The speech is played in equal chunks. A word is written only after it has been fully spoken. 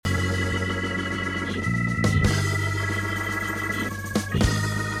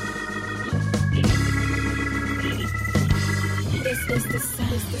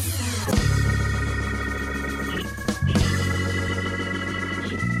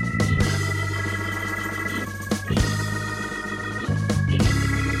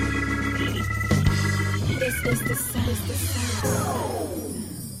All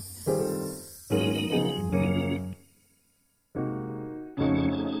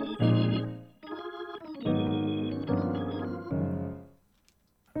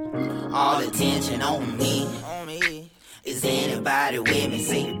attention on me. Is anybody with me?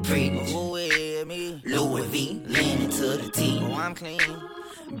 Say the preach. Who with me? Louis V, leaning to the T. Oh, I'm clean.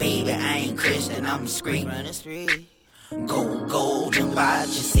 Baby, I ain't Christian, I'm discreet. Run the street. Go, jump out your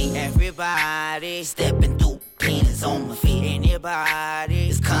seat. Everybody Stepping through pennies on my feet. Anybody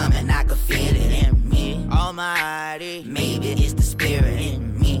It's coming, I can feel it in me. Almighty. Maybe it's the spirit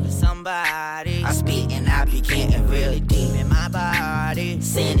in me. Somebody I spit and I be getting really deep in my body.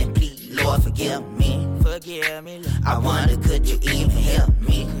 Sin and plead, Lord forgive me. Forgive me, Lord. I wonder could you even help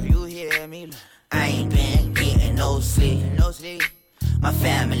me? Could you hear me, Lord? I ain't been getting no sleep. No sleep. My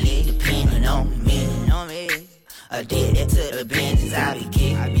family depending on me. On me. Addicted to the benches I be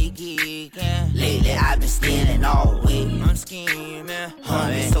kicking. I be geeking. Lately I've been stealing all week. I'm scheming.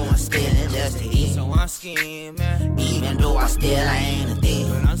 Hungry, so I'm stealing just to eat. So I'm scheming. Even though I ain't a thief.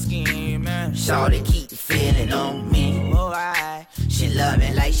 But I'm scheming. Shawty keep the feeling on me. Alright. She love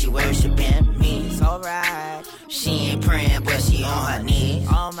me like she worshiping me. It's alright. She ain't praying but she on her knees.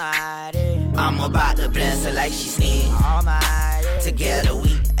 Almighty. I'm about to bless her like she sneezed. Almighty. Together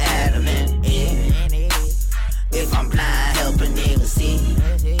we Adam and Eve. If I'm blind, help a nigga see.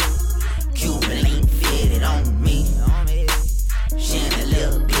 Cuban link fitted on me.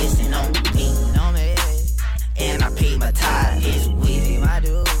 Chandelier pissing on me. And I pay my tithe this week.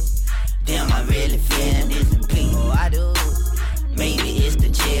 Damn, I'm really feeling this and please. Oh, I do. Maybe it's the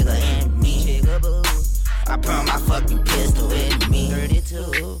jigger in me. I burn my fucking pistol with me.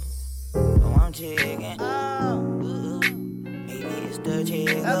 32. Oh, I'm jigging. Maybe it's the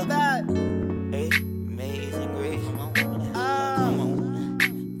jigger. Hey, amazing grace.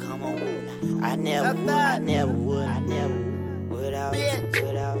 Come on. I never would without you.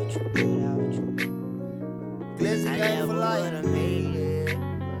 Glizzy I gang never for would life. have made it.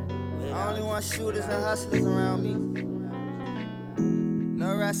 I only want shooters and hustlers around me.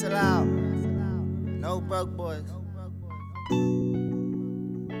 No rest allowed. No broke boys.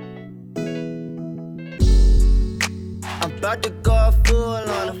 I'm about to go full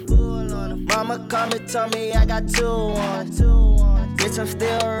on them. Mama called me, told me I got 2 on. Bitch, I'm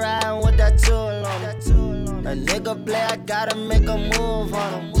still riding with that tool on it. A nigga play, I gotta make a move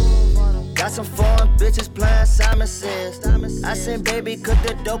on him. Got some foreign bitches playing Simon Says. I seen baby cook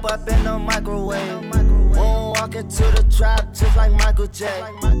the dope up in the microwave. Won't walk into the trap just like Michael J.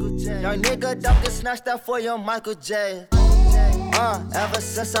 Young nigga don't get snatched up for your Michael J. Ever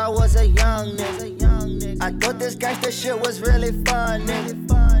since I was a young nigga, I thought this gangsta shit was really fun, nigga.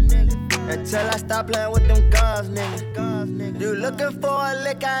 Until I stopped playing with them guns, nigga. You looking for a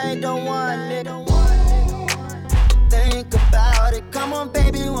lick, I ain't the one, nigga. Think about it, come on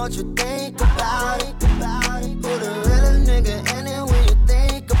baby, won't you think about it? Who the realest nigga in it when you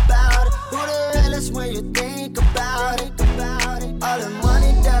think about it? Who the realest when you think about it? All the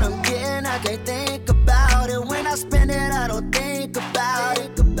money that I'm getting, I can't think about it. When I spend it, I don't think about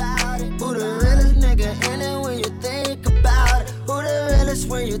it. Who the realest nigga in it when you think about it? Who the realest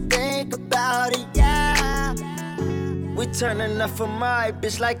when you think about it? Yeah. We turning up for my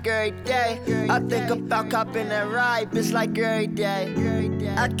bitch like every day. I think about copping that ride, bitch like every day.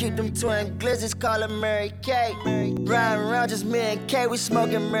 I keep them twin glizzards, call them Mary Kate. Riding around just me and Kay, we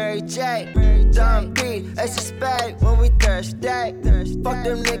smoking Mary J. Dumb B, Ace of Spade when we thirsty. Fuck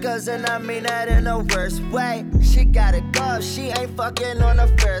them niggas and I mean that in the worst way. She gotta go, she ain't fucking on the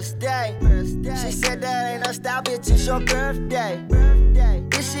first day. She said that ain't no style, bitch, it's your birthday.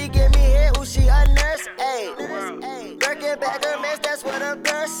 If she give me hit, who she a nurse? Ayy. Birkin bag her miss, that's what her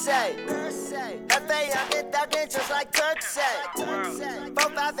girls say. F.A. young get thuggin' just like Turk say.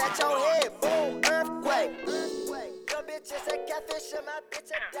 4-5 at your head, boom, earthquake. Your bitch is a catfish and my bitch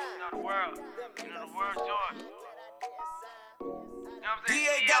a dime. You know the word, George.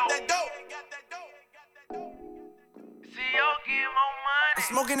 DA got that dope. CEO give more money. I'm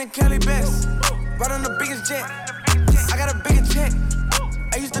smoking in Cali Best, right on the biggest jet. I got a bigger check.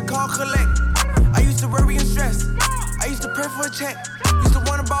 I used to call collect. I used to worry and stress. I used to pray for a check. Used to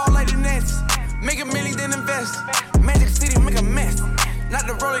wanna ball like the Nets. Make a million, then invest. Magic City, make a mess. Not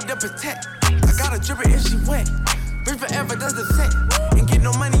the roller to protect. I got a dripper if she wet. Rich forever, that's the set. Ain't get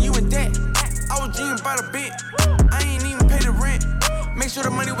no money, you in debt. I was dreaming about a bit. I ain't even pay the rent. Make sure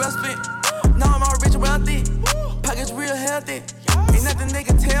the money well spent. Now I'm all rich and wealthy. Pockets real healthy. Ain't nothing they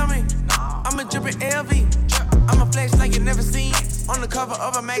can tell me. I'm a drippin' LV. I'm a flash like you never seen. On the cover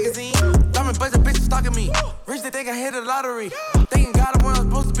of a magazine. Diamond bunch of bitches stalking me. Rich, they think I hit the lottery. Thinking God I'm where I'm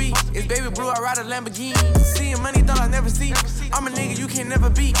supposed to be. It's baby blue, I ride a Lamborghini. Seeing money, thought I never see. I'm a nigga you can never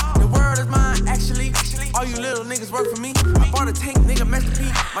beat. The world is mine, actually. All you little niggas work for me. I bought a tank, nigga,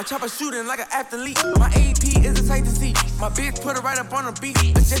 masterpiece. My chopper shooting like an athlete. My AP is a sight to see. My bitch put it right up on the beat.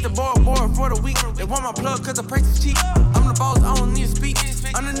 It's just a board for the week. They want my plug cause the price is cheap. I'm the boss, I don't need to speak.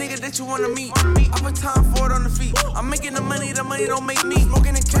 I'm the nigga that you wanna meet. I put time for it on the feet. I'm making the money don't make me.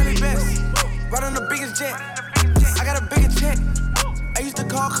 Smoking in Cali best. Right on the biggest jet. I got a bigger check. I used to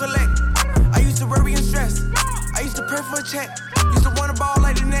call collect. I used to worry and stress. I used to pray for a check. Used to wanna ball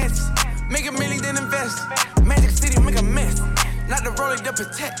like the Nets. Make a million, then invest. Magic City, make a mess. Not the Rollie to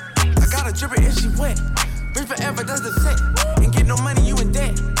protect. I got a dripper if she wet. Rich forever, does the set. Ain't get no money, you in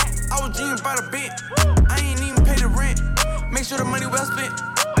debt. I was dreaming about a bit. I ain't even pay the rent. Make sure the money well spent.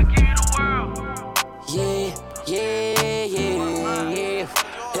 I give you the world. Yeah, yeah, yeah, yeah.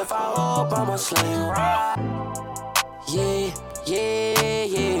 If I hope I'ma sling right. Yeah, yeah,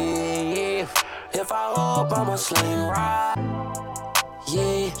 yeah, yeah. If I hope I'ma sling right.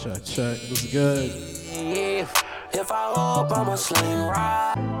 Yeah. Check. What's good? Yeah. If I hope I'ma sling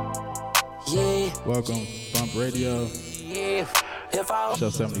right. Yeah. Welcome, Bump Radio. Yeah. If I Show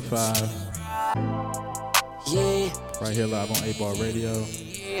 75. Yeah. Right here live on 8-Ball Radio.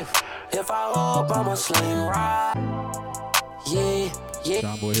 Yeah. If I hope I'ma sling right. Yeah. Yeah.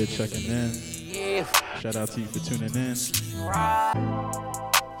 John Boy here checking in. Yeah. Shout out to you for tuning in. Right.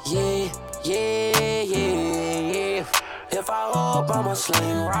 Yeah. Yeah. Yeah. If I hope I'ma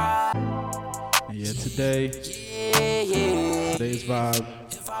sling right. And yeah, today's vibe.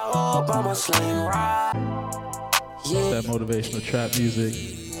 If I hope I'ma sling right. Yeah. That motivational trap music,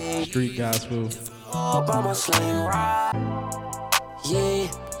 street gospel. Hope I'ma sling right. Yeah.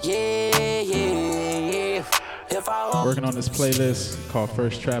 If I hope Working on this playlist called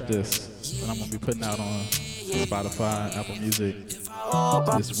First Trap This, and I'm gonna be putting out on Spotify, Apple Music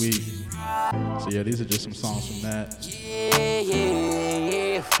this week. So yeah, these are just some songs from that.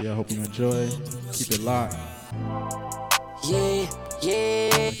 Yeah, I hope you enjoy. Keep it locked.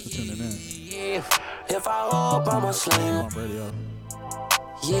 Thanks for tuning in. If I hope I'ma sling On radio.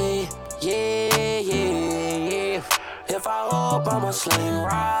 If I hope I'ma sling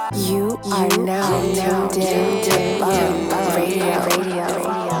right. You are now tuned in to Bump Radio. If I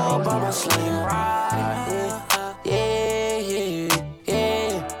hope I'ma sling right. Yeah.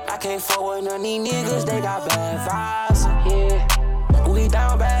 I can't fuck with none of these niggas, they got bad vibes. Yeah. We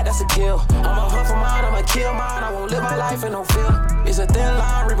down bad, that's a kill. I'ma hunt for mine, I'ma kill mine. I won't live my life in no fear. It's a thin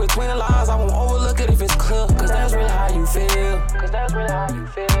line, read between the lines. I won't overlook it if it's clear. Cause that's really how you feel.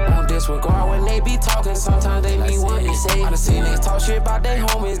 Don't disregard when they be talking. Sometimes they mean what they say. I done seen niggas talk shit about they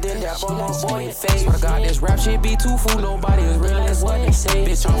homies, then dap on my boy face. Swear to God, this rap shit be too fool. Nobody is real as what they say.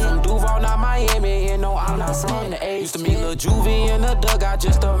 Bitch, I'm from Duval, not Miami. And no, I'm not from the A. Used to meet Lil Juvie in the dugout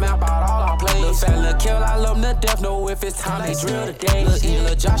just to map out all our plays. Lil Fat, Lil Kill, I love them to death. Know if it's time they drill today. Lil E,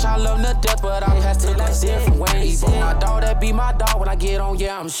 Lil Josh, I love them to death, but I has to like different ways. My dog, that be my dog. When I get on,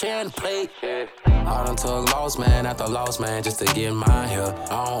 yeah, I'm sharing the plate. I done took lost man after lost man just to get mine here.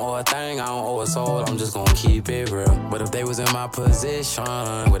 I don't owe a thing, I don't owe a soul, I'm just gonna keep it real. But if they was in my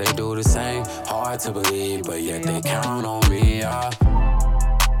position, would they do the same? Hard to believe, but yet they count on me,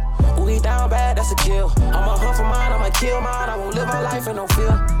 We down bad, that's a kill. I'ma hunt for mine, I'ma kill mine. I won't live my life in no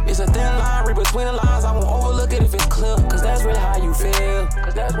fear. It's a thin line, read between the lines. I won't overlook it if it's clear. Cause that's really how you feel.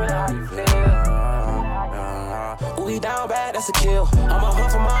 We down bad, that's a kill. I'ma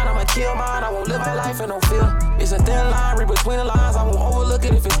hunt for mine, I'ma kill mine. I won't live my life in no fear. It's a thin line, read between the lines. I won't overlook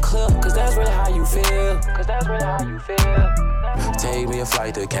it if it's clear. Cause that's really how you feel. Take me a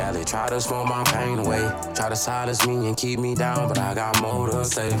flight to Cali, try to smoke my pain away. Try to silence me and keep me down, but I got more to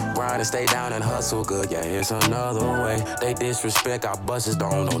say. Grind and stay down and hustle good, yeah, it's another way. They disrespect our buses,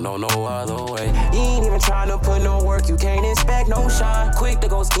 don't know no other way. You ain't even trying to put no work, you can't expect no shine. Quick to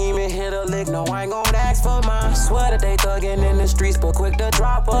go scheme and hit a lick, no, I ain't gon' ask for mine. Swear that they thuggin' in the streets, but quick to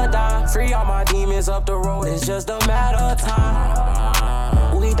drop a dime. Free all my demons up the road, it's just a matter of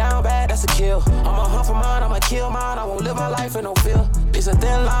time. We down bad, that's a kill. I'ma hunt for mine, I'ma kill mine. I won't live my life in no fear. It's a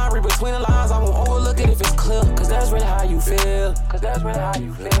thin line, read between the lines. I won't overlook it if it's clear. Cause that's really how you feel.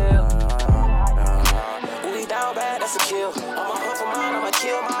 We down bad, that's a kill. I'ma hunt for mine, I'ma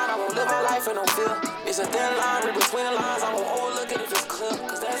kill mine. I won't live my life in no fear. It's a thin line, read between the lines. I won't overlook it if it's clear.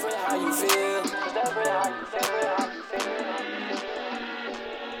 Cause that's really how you feel.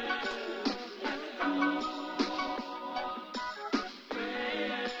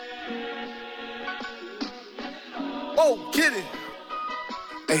 Oh, get it.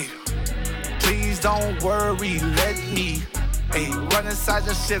 Hey, please don't worry, let me Ayy, run inside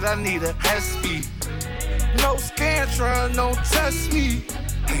your shit, I need a SP. No scantron, don't test me.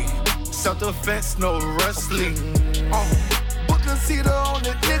 Ayy, self-defense, no wrestling. Book a seater on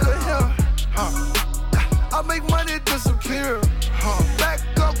the nigga here. I make money disappear. Back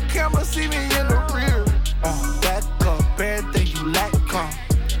up, camera, see me in the rear. Back up, everything you lack,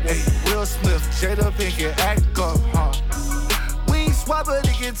 Hey, Will Smith, Jada Pinkett, act up, We ain't swap, but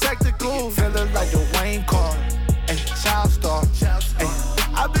it get tactical. Feelin' like the Wayne card. Hey, child star. Hey,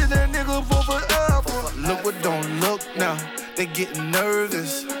 I been that nigga for forever. Look what don't look now. They getting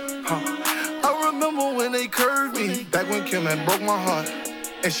nervous. I remember when they curved me. Back when Kim had broke my heart.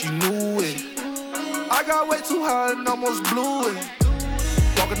 And she knew it. I got way too high and almost blew it.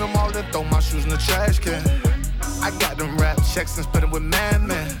 Walking the mall and throw my shoes in the trash can. I got them rap checks and spent it with Man.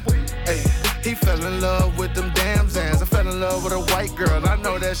 Hey, he fell in love with them damn Zans. I fell in love with a white girl. I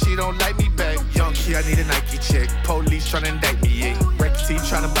know that she don't like me back. Young kid, I need a Nike chick. Police tryna indict me, yeah. Record teeth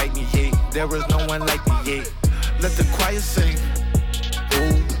tryna bite me, yeah. There is no one like me, yeah. Let the choir sing.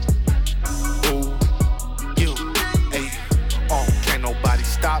 Ooh, ooh, you. Hey, can't nobody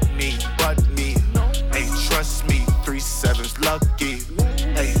stop me but me. Hey, trust me, 3-7's lucky.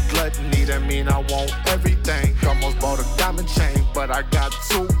 Hey, gluttony, that mean I want everything. Almost bought a diamond chain, but I got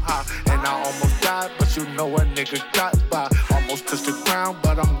too high. And I almost died, but you know a nigga got by. Almost touched the ground,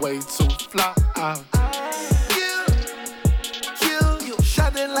 but I'm way too fly. You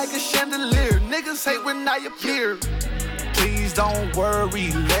shining like a chandelier. Niggas hate when I appear. Please don't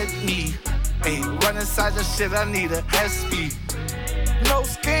worry, let me. Hey, run inside your shit, I need a SP. No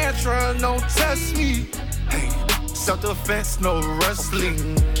scantron, don't test me. Hey, self-defense, no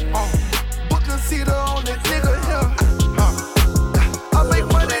wrestling. Book a seater on the nigga here. I make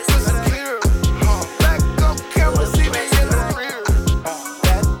money disappear. Back up, camera, see me in the rear.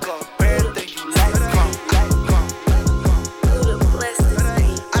 Back up, everything you like,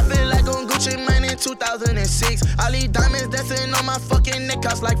 I feel like on Gucci Mane in 2006. All these diamonds dancing on my fucking neck,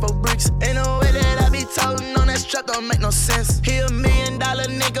 cost like 4 bricks. Ain't no way that I be toting on that strap, don't make no sense. He $1 million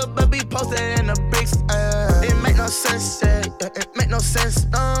nigga, but be posted in the bricks. It make no sense, yeah. It make no sense,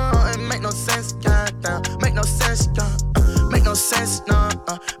 no. It make no sense, goddamn. Make no sense, make no sense, no.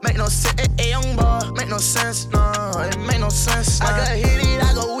 Make no sense, young boy. Make no sense, no. It make no sense. I could hit it,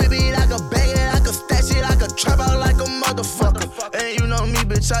 I could whip it, I could bag it, I could stash it, I could trap out like a motherfucker. And you know me,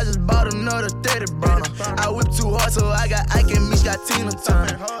 bitch, I just bought another 30 burner. I whip too hard, so I got Ike and Mitch got Tina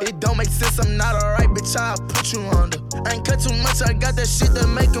Turner. It don't make sense, I'm not alright, bitch, I'll put you under. I ain't cut too much, I got that shit that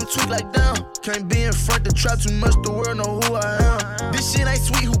make them tweak like down. Can't be in front to trap too much, the world know who I am. This shit ain't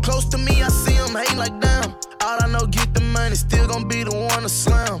sweet, who close to me, I see him hating like damn. All I know, get the money, still gon' be the one to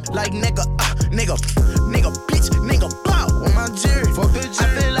slam. Like nigga, nigga, bitch, nigga, bow on my jury. Fuck the jury.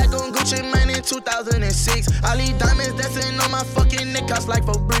 I feel like on Gucci Mane in 2006. All these diamonds dancing on my fucking neck, cost like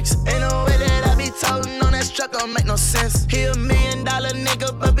 4 bricks. Ain't no way that I be toting on that strap, don't make no sense. He $1 million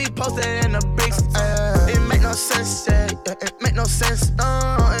nigga, but be posted in the bricks. It make no sense, yeah. It make no sense,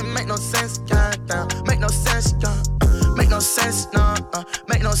 no. It make no sense, goddamn. Make no sense, make no sense, no.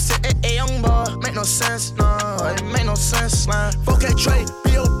 Make no sense, young boy. Make no sense, no. It make no sense, man. 4K trade,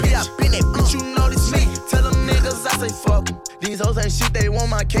 B.O.P. I been that bitch, you know this me. Tell them niggas I say fuck them. These hoes ain't shit, they want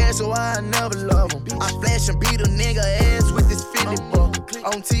my cash, so I never love them. I flash and beat a nigga ass with this 50 buck.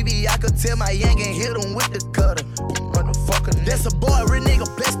 On TV, I could tell my yank and hit him with the cutter. Motherfucker, that's a boy, real nigga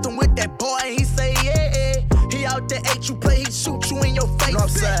blessed him with that boy, and he say, yeah. He out there, ate you play, he shoot you in your face.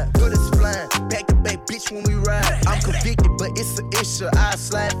 Northside, bullets flying, back to back, bitch, when we ride. I'm convicted, but it's an issue. I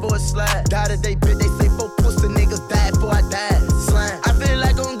slide for a slide. Die today, bitch, they say 4 pussy niggas died before I died. Slime. I feel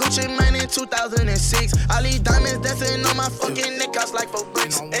like on Gucci Mane in 2006. All these diamonds dancing on my fucking neck, cost like 4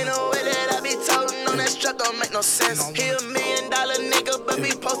 bricks. Ain't no way that I be toting on that strap, don't make no sense. He $1 million nigga, but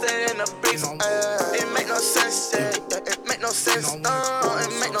be posted in the bricks. It make no sense, yeah. It make no sense, no.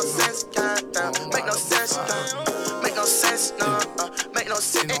 It make no sense, goddamn. Make no sense, make no sense, no. Make no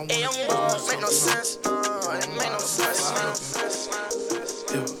sense, young boy. Make no sense, no. It make no sense,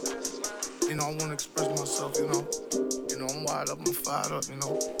 yeah. You know, I wanna express myself, you know. I'm wired up, I'm fired up, you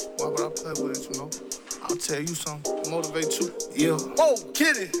know. Why would I play with it, you know? I'll tell you something, motivate you. Yeah. Whoa,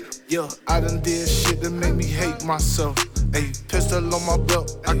 get it. Yeah, I done did shit that made me hate myself. Ayy, pistol on my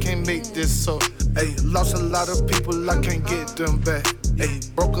belt, I can't make this up. Ayy, lost a lot of people, I can't get them back. Ayy,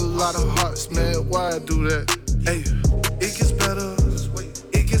 broke a lot of hearts, man, why I do that? Ayy, it gets better,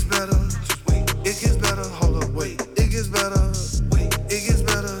 it gets better, it gets better, hold up, wait. It gets better, it gets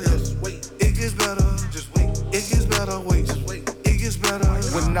better, yes. It gets better, it gets better, wait. It gets better.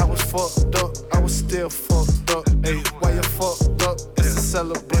 When I was fucked up, I was still fucked up. Ayy, why you fucked up? It's a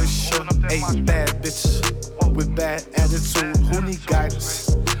celebration. Ayy, bad bitches with bad attitude.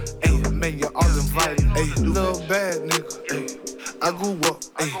 bronchitis. Hey, man, you're all invited. Hey, little bad nigga. Hey, I grew up.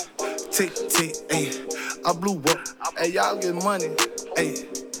 Hey, tick, tick. Hey, I blew up. Hey, y'all get money. Hey,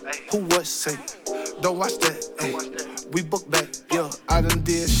 who what say? Don't watch that. Hey, we book back. Yeah, I done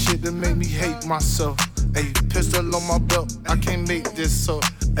did shit that made me hate myself. Hey, pistol on my belt. I can't make this up.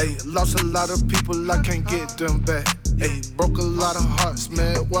 Hey, lost a lot of people. I can't get them back. Hey, broke a lot of hearts,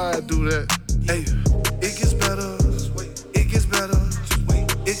 man. Why I do that? Hey, it gets better. It gets better.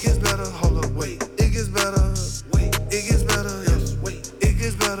 It gets better. Hold up, wait. It gets better. It gets better. Yes. It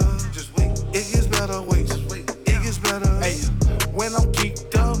gets better. Just wait. It gets better. Wait. It gets better. Hey, when I'm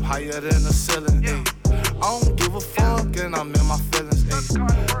geeked up, higher than the ceiling. Hey, I don't give a fuck and I'm in my feelings. Hey,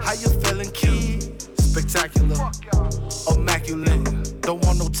 how you feeling, kid? Spectacular, immaculate. Don't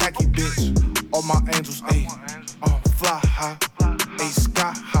want no tacky bitch. All my angels, ayy, fly high, ayy,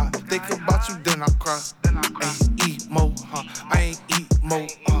 sky high. Think about you, then I cry. Ayy, emo, I ain't emo.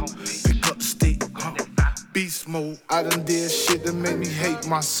 Pick up the stick, beast mode. I done did shit that made me hate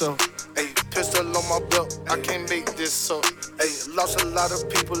myself. Ayy, pistol on my belt, I can't make this up. Ayy, lost a lot of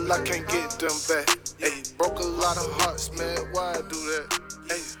people, I can't get them back. Ayy, broke a lot of hearts, man. Why I do that?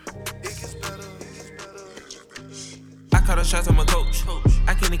 Ayy, it gets better. I call the shots on my coach.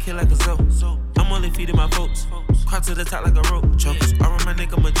 I can't kill like a zoo. I'm only feeding my folks. Crawl to the top like a rope. Chokes. All around my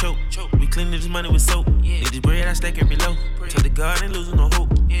neck, I'ma choke. We clean this money with soap. Need this bread, I stack every low. Tell the God ain't losing no hope.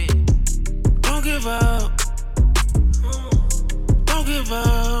 Don't give up. Don't give up. I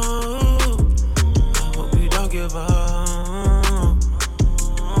hope you don't give up.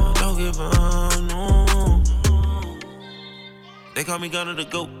 Don't give up, no. They call me Gunner the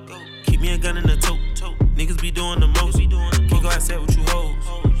GOAT. Keep me a gun in the tote. Niggas be doing the most. Can't go outside with you hoes.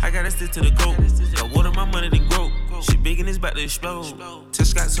 I gotta stick to the coat. Got water my money then grow. Shit big and it's about to explode.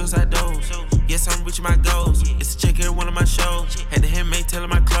 Touch got suicide dose. Yes, I'm reaching my goals. It's a check every one of my shows. Had the handmaid telling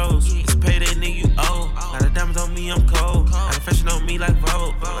my clothes. It's a payday, nigga, you owe. Lot of diamonds on me, I'm cold. Lot of fashion on me like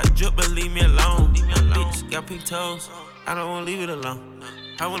Vogue. Like drip, but leave me alone. Bitch, got pink toes. I don't wanna leave it alone.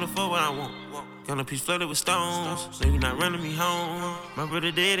 I wanna fuck what I want. Gonna piece flooded with stones. So you not running me home. My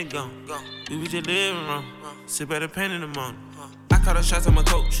brother dead and gone. We was just living wrong. Sit by the pen in the morning. I call the shots on my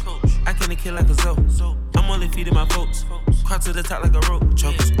coach. I can't kill like a zoo. I'm only feeding my folks. Crawl to the top like a rope.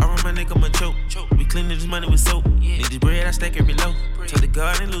 Chokes. All around my neck, I'ma choke. We clean this money with soap. Need this bread, I stack every low. Tell the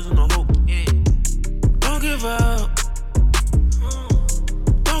God ain't losing no hope. Don't give up.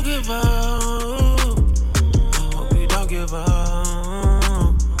 Don't give up. I hope you don't give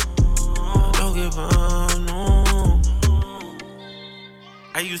up. Don't give up, no.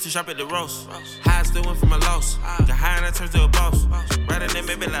 I used to shop at the Ross. High, I still went for my loss. Got high and I turned to a boss. Right in that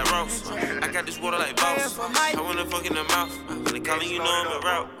baby like Ross. I got this water like boss. I wanna fuck in the mouth. When they calling, you know I'm a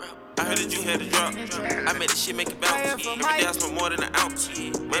route. I heard that you had a drop. I made this shit make it bounce. Every day I smoke more than an ounce.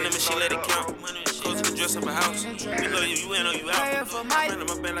 Money machine, let it count. Close to the dress up a house. We love you, you in or you out. I'm running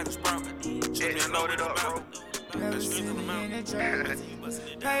my bed like a sprout. Trust me, I know what it's about.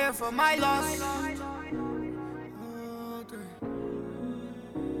 Paying for my loss.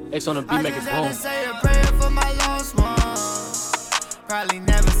 It's on the beat, make it boom. I just had to say a prayer for my lost one. Probably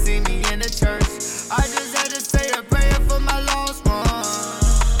never see me in the church. I just had to say a prayer for my lost one.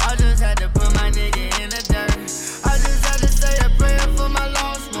 I just had to put my nigga in the dirt. I just had to say a prayer for my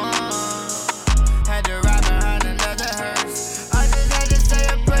lost one. Had to ride behind another hearse. I just had to say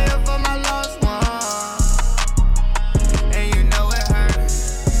a prayer for my lost one. And you know it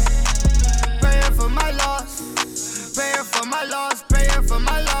hurts. Prayer for my loss. Prayer for my loss. Prayer for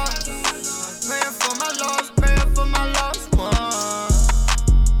my loss. Prayer for my loss. Prayer for my lost one.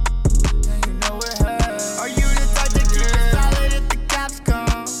 And you know it hurts. Are you the type to keep it solid if the cops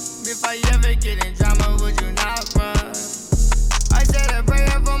come? If I ever get in drama, would you not run? I said a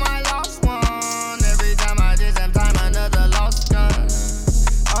prayer for my lost one. Every time I did some time, another lost gun.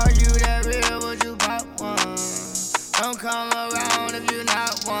 Are you that real? Would you pop one? Don't come around if you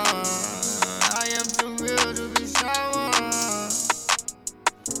not one. I am too real to be showered.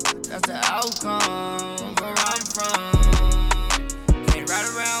 That's the outcome where I'm from. Can't ride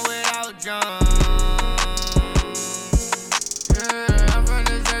around without John. Yeah, I'm from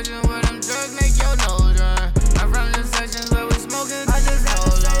the section where them drugs make your nose run. I'm from the sections where we smoking. I just had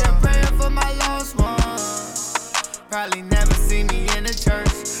to say a prayer for my lost one. Probably never see me in the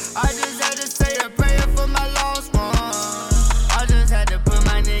church. I just had to say a prayer for my lost one. I just had to put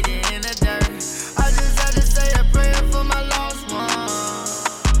my nigga in the dirt. I just had to say a prayer for my lost one.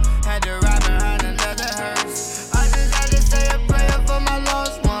 Had to ride behind another hearse. I just had to say a prayer for my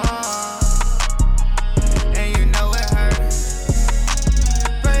lost one. And you know it hurts.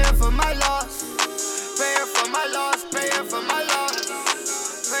 Prayer for my loss. Prayer for my loss. Prayer for my loss.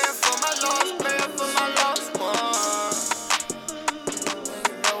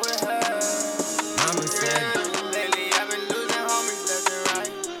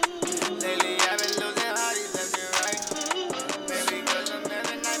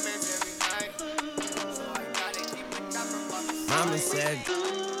 Mama said.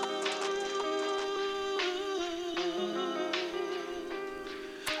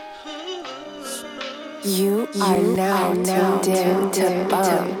 You are now tuned in to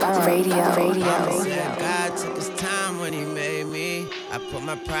Bump Radio. Mama said God took his time when he made me. I put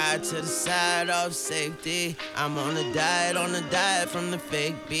my pride to the side of safety. I'm on a diet from the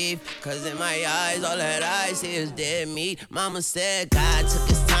fake beef. Cause in my eyes, all that I see is dead meat. Mama said God took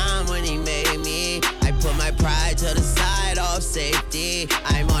his time when he made me. I put my pride to the side of safety.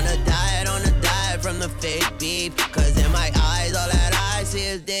 I'm on a diet from the fake beef. Cause in my eyes, all that I see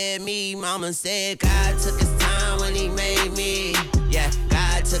is dead meat. Mama said God took his time when he made me. Yeah,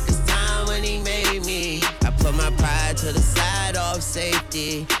 God took his time when he made me. I put my pride to the side of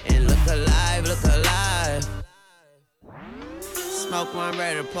safety. And look alive, look alive. Smoke one,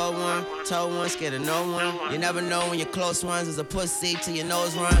 ready to pull one. Told one, scared of no one. You never know when your close ones is a pussy till your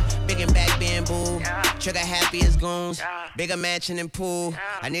nose run. Big and back being boo. Trigger happy as goons. Bigger mansion and pool.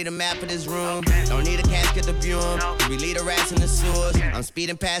 I need a map of this room. Don't need a casket to view 'em. We lead the rats in the sewers. I'm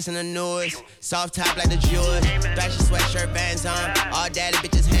speeding past in the newest. Soft top like the Jewish. Fashion sweatshirt bands on. All daddy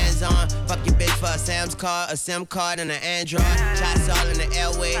bitches hands on. Fuck your bitch for a Sam's card, a SIM card, and an Android. Shots all in the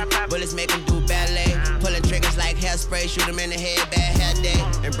airway. Bullets make 'em do ballet. Pulling triggers like hairspray. Shoot 'em in the head, bad hair day.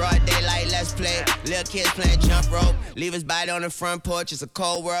 In broad daylight, let's play. Little kids playing jump rope. Leave his body on the front porch. It's a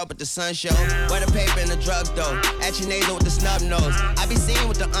cold world, but the sun show. Where the paper in the drugstore. At your nasal with the snub nose. I be seen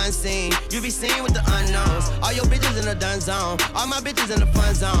with the unseen. You be seen with the unknowns. All your bitches in the done zone. All my bitches in the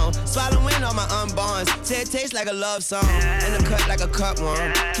fun zone. Swallowing all my unborns. Say it tastes like a love song. And the cut like a cut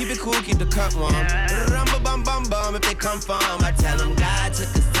one. Keep it cool, keep the cut warm. Rumba bum bum bum if they come from. I tell them God took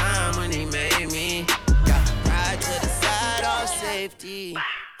his time when he made me. Got pride to the side of safety.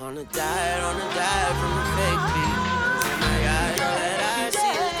 On a diet from the fake beat. In my eyes, all that I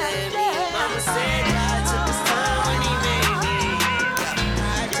see is dead meat. Mama said God took his time when he made me. Got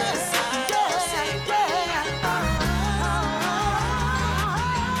pride to the side of safety.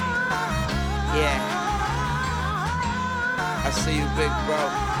 Yeah. I see you, big bro.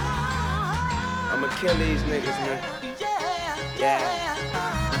 I'ma kill these niggas, man. Yeah.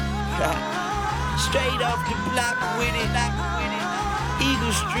 Straight off the block with it.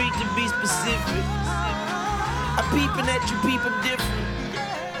 Eagle Street to be specific. I peepin' at you, people different.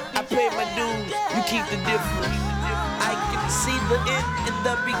 I pay my dues, you keep the difference. I can see the end in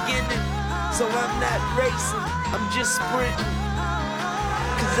the beginning, so I'm not racing, I'm just sprinting.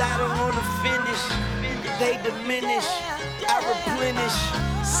 Cause I don't wanna finish, they diminish, I replenish.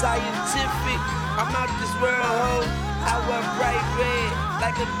 Scientific, I'm out this world, ho. I wear bright red,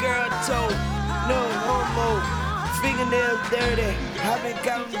 like a girl toe. No homo, fingernails dirty. I've been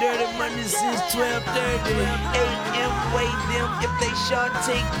counting dirty money since 12:30 a.m. Weigh them, if they short,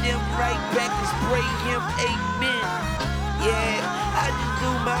 take them right back and spray him. Amen. Yeah, I just do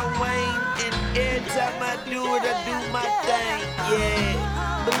my Wayne, and every time I do it, I do my thing. Yeah,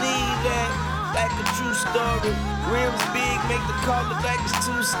 believe that, like a true story. Rims big, make the car look like it's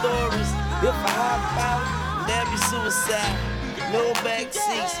 2 stories. If I hop out, that'd be suicide. No back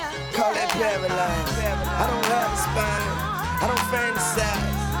seats, call that paralyzed. I don't have a spine, I don't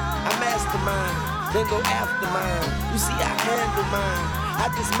fantasize. I mastermind, then go after mine. You see, I handle mine,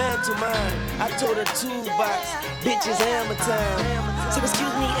 I dismantle mine. I told her toolbox, bitches hammer time. So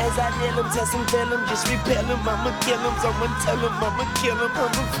excuse me as I nail him, test him, tell him, just repel him. I'ma kill him, someone tell him, I'ma kill him.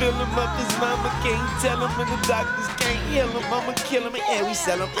 I'ma fill him up, his mama can't tell him, and the doctors can't heal him. I'ma kill him, and yeah, we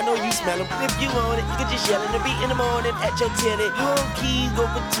sell him. I know you smell him. If you want it, you can just yell in the beat in the morning at your titty. Whole keys go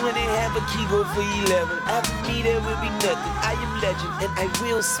for 20, have a key go for 11. After me, there will be nothing. I am legend, and I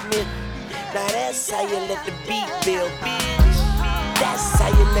will Smith. Now that's how you let the beat build, bitch. That's how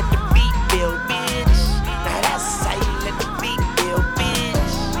you let the beat build, bitch. Now that's how you let the beat build,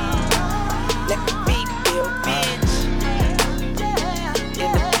 bitch. Let the beat build, bitch.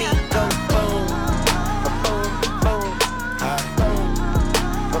 And the beat go boom, boom, boom, boom,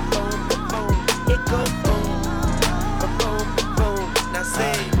 boom, boom. It go boom, boom, boom. Now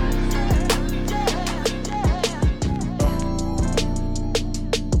say.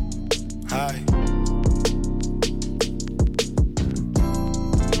 Hi.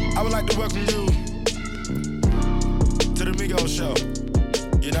 I would like to welcome you to the Migos show.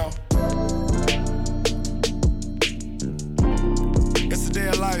 You know, it's a day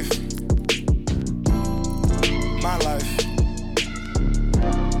of life, my life,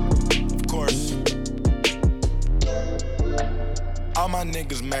 of course. All my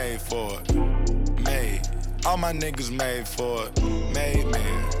niggas made for it, made. All my niggas made for it, made,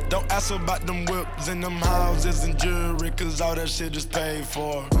 man. Don't ask about them whips and them houses and jewelry, cause all that shit is paid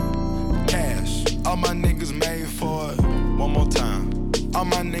for. Cash, all my niggas made for it. One more time. All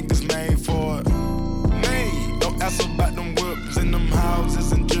my niggas made for it. Made. Don't ask about them whips and them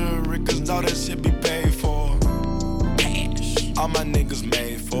houses and jewelry, cause all that shit be paid for. Cash. All my niggas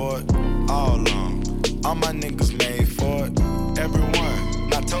made for it. All along. All my niggas made for it. Everyone.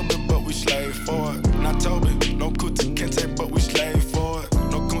 Not Toby, but we slave for it. Not Toby. No Kuta Kente, but we slave for it.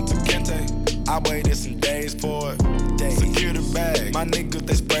 No Kunta Kente. I waited some days for it. Secure the bag. My niggas,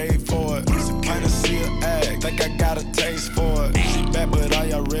 they sprayed for it. Kinda see her act. Think I got a taste for it. She bad, but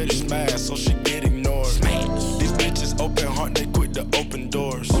I already smashed, so she get ignored. These bitches open heart, they quit the open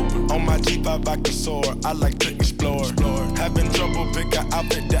doors. On my G5, I can soar. I like to explore. Having trouble, pick an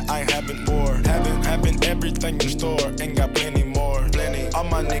outfit that I haven't wore. Having everything in store. Ain't got plenty more. All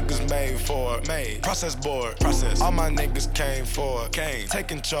my niggas made for it. Made. Process board. Process. All my niggas came for it. Came.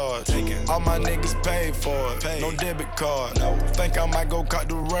 Taking charge. All my niggas paid for it. No debit card. No. Think I might go cut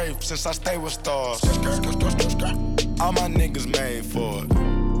the rape since I stay with stars. All my niggas made for it.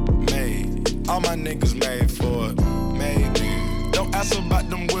 Made. All my niggas made for it. Maybe. Don't ask about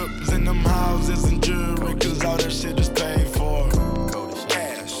them whips and them houses and jewelry, cause all that shit is paid for.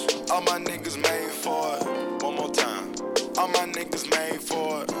 Cash. All my niggas made for it. One more time. All my niggas made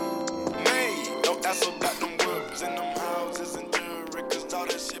for it. Made. Don't ask about them whips and them houses and jewelry, cause all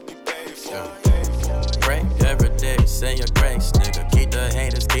that shit be paid for. Pray every day, say your grace, nigga. Keep the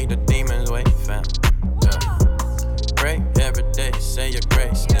haters, keep the demons away, fam. Yeah. Pray every day, say your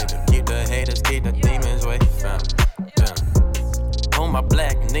grace, nigga. Keep the haters, keep the demons away, fam. Yeah. On my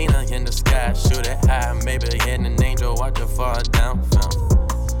black Nina in the sky, shoot it high, maybe hit an angel, watch it fall down, fam.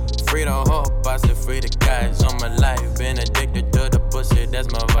 Free the hope, I said free the guys on my life. Been addicted to the pussy,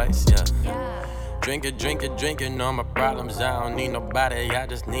 that's my vice, yeah. Drink it, all my problems. I don't need nobody, I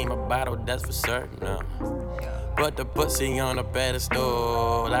just need my bottle, that's for certain. Put the pussy on a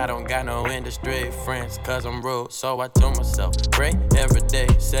pedestal. I don't got no industry friends, cause I'm rude. So I told myself, pray every day,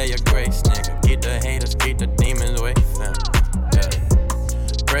 say your grace, nigga. Keep the haters, keep the demons away, fam. Yeah.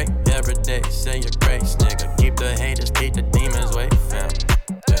 Pray every day, say your grace, nigga. Keep the haters, keep the demons away, fam.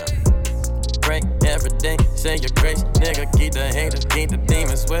 Yeah. Pray every day, say your grace, nigga. Keep the haters, keep the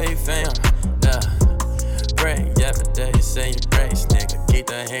demons away, fam. Yeah. Pray every day, say your grace, nigga. Keep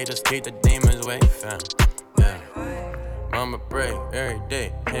the haters, keep the demons away, fam. Yeah. Mama pray every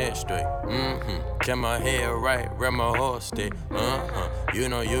day, head straight. Kept my head right, where my horse stay. You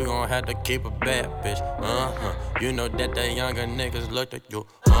know you gon' have to keep a bad bitch. You know that the younger niggas look at you.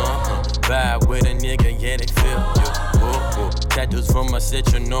 Vibe with a nigga, yeah, they feel you. Tattoos from my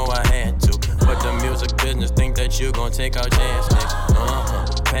set, you know I had to. But the music business think that you gon' take our chance,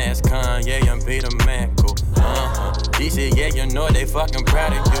 nigga. Past Kanye and Peter Man, cool. DC, yeah, you know they fucking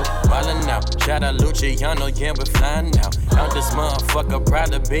proud of you. Ballin' out, shout out Luciano, yeah, we're flying out. Out this motherfucker,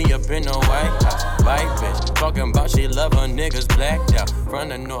 proud to be up in the White House. White bitch, talking about she love her niggas blacked out. From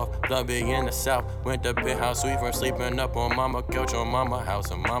the north, clubby in the south. Went to penthouse suite from sleeping up on mama couch on mama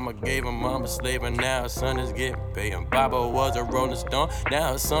house. And mama gave him mama slave, and now her son is getting paid. And Baba was a Rolling Stone,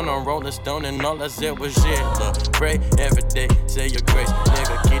 now her son on Rolling Stone, and all I said was shit. Look, pray every day, say your grace,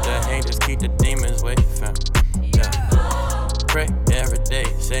 nigga. Keep the haters, keep the demons away, fam. Yeah. Pray every day,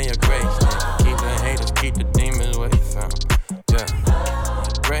 say your grace, nigga. Keep the haters, keep the demons away, fam. Yeah.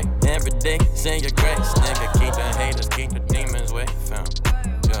 Pray every day, say your grace, nigga. Keep the haters, keep the demons away, fam.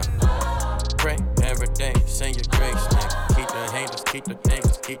 Yeah. Pray every day, say your grace, nigga. Keep the haters, keep the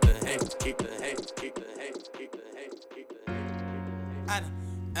haters, keep the haters, keep the haters, keep the haters, keep the haters, keep the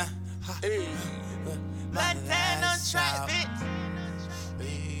haters. Montana track, bitch.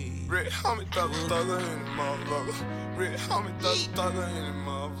 Red homie, thugger in the motherfucker. Red homie, thugger in the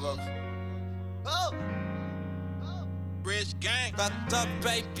motherfucker. Oh. Rich gang. Fucked up,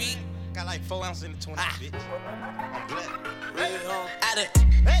 baby. Got like 4 ounces in the 20, bitch. I'm black. Red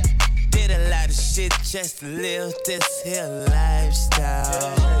homie. Did a lot of shit just to live this here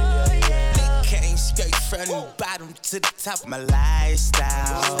lifestyle. Came straight from the bottom to the top of my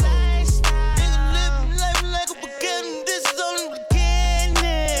lifestyle. Nigga living life like a beginning. This is only the beginning.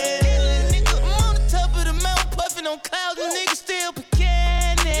 Nigga, I'm on the top of the mountain, puffing on clouds, and niggas still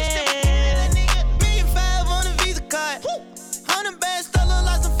beginning. $1,500,000 on a Visa card. 100 bands, still look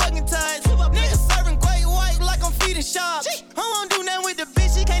like some fucking ties. Niggas serving great white like I'm feeding sharks. I won't do nothing with the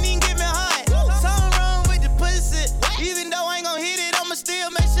bitch, she can't even get me hard. Something wrong with the pussy. Even though I ain't gon' hit it, I'ma still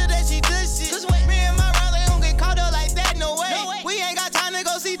make sure that she does shit. Me and my brother don't get caught up like that, no way. We ain't got time to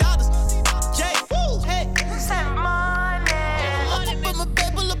go see doctors. Jay, hey, send money. I put my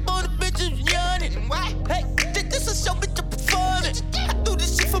paper up on the bitches yawning. Hey, this a show, bitch, I'm performing. I do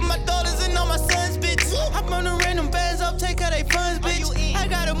this shit for my daughters and all my sons, bitch. I run the random bands up, take out they funds, bitch. I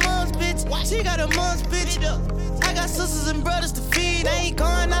got a mom's bitch, she got a mom's bitch. I got got sisters and brothers to feed. I ain't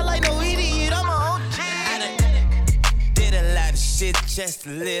going out like no idiot. I'm a OG. I done did a lot of shit just to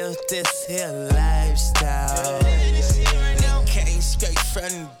live this here lifestyle. Came straight from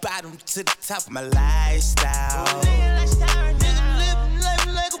the bottom to the top of my lifestyle. Nigga living life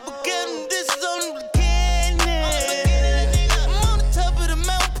like a beginning. This is on the beginning. I'm on the top of the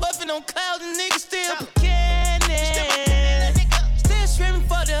mountain, puffing on clouds, and niggas still beginning. Still screaming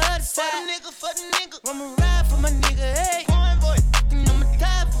for the other side. For the nigga. I'ma ride for my nigga, hey. Cornboy. And I'ma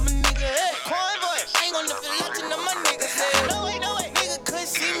die for my nigga, hey. Cornboy. I ain't gon' live for lunch on my nigga, hey. No way, no way. Nigga couldn't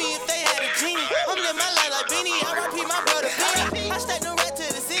see me if they had a genie. I'm living my life like Beanie. I repeat my brother Beanie. I stack no rat to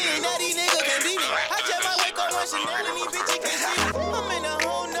the city. Now these niggas can't beat me. I just might wake up one Chanel and these bitches can't see me. I'm in a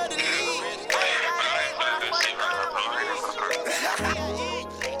whole nother league.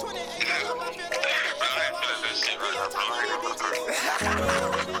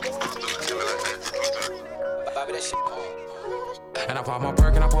 And I pop my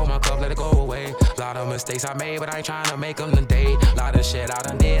perk and I pull my cup, let it go away. Lot of mistakes I made, but I ain't tryna make them today. Lot of shit I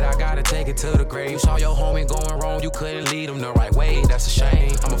done did, I gotta take it to the grave. You saw your homie going wrong, you couldn't lead him the right way. That's a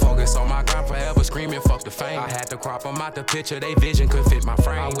shame. I'ma focus on my grind forever, screaming fuck the fame. I had to crop them out the picture, they vision could fit my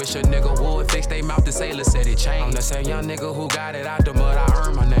frame. I wish a nigga would fix they mouth, the sailor said it changed. I'm the same young nigga who got it out the mud, I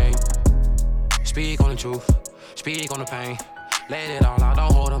earned my name. Speak on the truth, speak on the pain. Let it all out,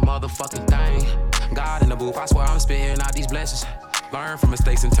 don't hold a motherfucking thing. God in the booth, I swear I'm spitting out these blessings. Learn from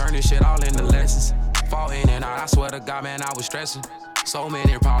mistakes and turn this shit all into lessons. Fall in and out, I swear to God, man, I was stressing. So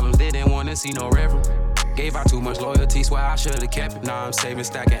many problems, didn't wanna see no reverend. Gave out too much loyalty, swear I should've kept it. Now I'm saving,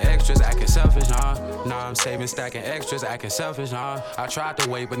 stacking extras, acting selfish, Now I'm saving, stacking extras, acting selfish, I tried to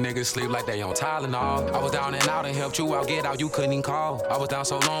wait, but niggas sleep like they on Tylenol. I was down and out and helped you out, get out, you couldn't even call. I was down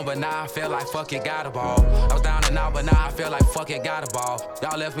so long, but now I feel like fuck it, got a ball. I was down and out, but now I feel like fuck it, got a ball.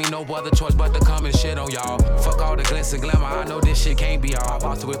 Y'all left me no other choice but to come and shit on y'all. Fuck all the glitz and glamour, I know this shit can't be all. I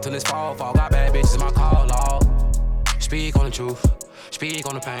boss to whip till it's fall, got bad bitches, my call, all. Speak on the truth, speak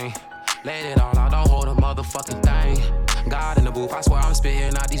on the pain. Let it all out, don't hold a motherfucking thing. God in the booth, I swear I'm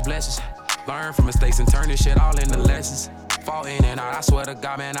spitting out these blessings. Learn from mistakes and turn this shit all into lessons. Fall in and out, I swear to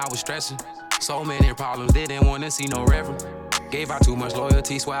God, man, I was stressing. So many problems, didn't wanna see no reverend. Gave out too much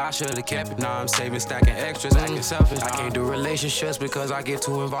loyalty, swear I should've kept it. Now I'm saving, stacking extras, acting selfish. I can't do relationships because I get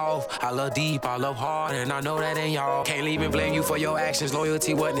too involved. I love deep, I love hard, and I know that ain't y'all. Can't even blame you for your actions,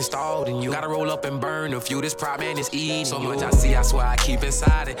 loyalty wasn't installed in you. Gotta roll up and burn a few, this pride, man, is eating so much I see, I swear I keep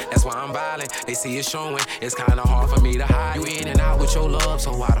inside it. That's why I'm violent, they see it showing. It's kinda hard for me to hide. You in and out with your love,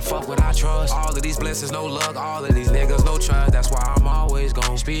 so why the fuck would I trust? All of these blessings, no luck, all of these niggas, no trust. That's why I'm always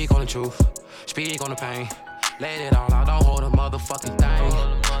gon' speak on the truth, speak on the pain. Let it all out, don't hold a motherfucking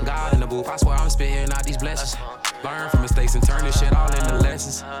thing. God in the booth, I swear I'm spitting out these blessings. Learn from mistakes and turn this shit all into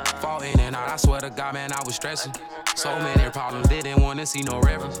lessons. Fall in and out, I swear to God, man, I was stressing. So many problems, didn't wanna see no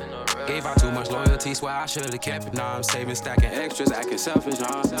reverend. Gave out too much loyalty, swear I should've kept it. Now I'm saving, stacking extras, acting selfish,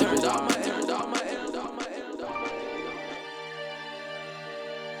 Turned off my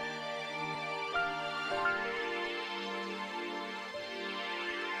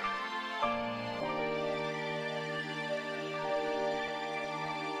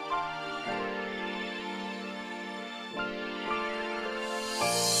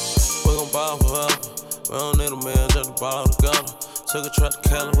ball forever. We don't need a man just to ball together. Took a trip to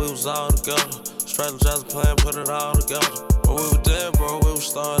Cali, we was all together. Strategized a plan, put it all together. When we were dead, bro, we was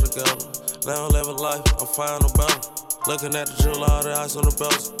started together. Now I'm living life, I'm fine no better. Looking at the jewel, all the ice on the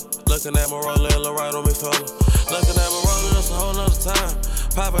belts. Looking at my rolling, look right on me, fella. Looking at my rolling, that's a whole nother time.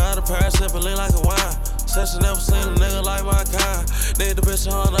 Popping out of Paris, sipping lean like a wine. Said she never seen a nigga like my kind. Need the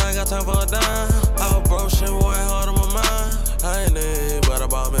bitch on, I ain't got time for a dime. I was broke, shit way hard on my mind. I ain't need, but I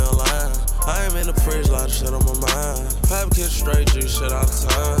bought me a line. I ain't in the fridge, lot of shit on my mind. Paper kid straight, G shit all the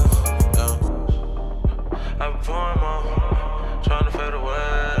time. Yeah. I been pouring more, trying to fade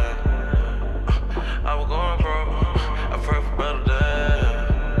away. I was going broke, I pray for better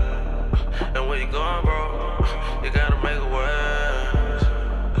days. And where you going, bro? You gotta make a way.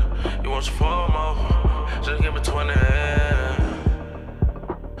 You want some more? Just give me 20 hands.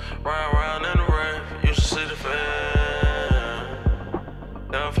 Ride around in the rain, you should see the fan.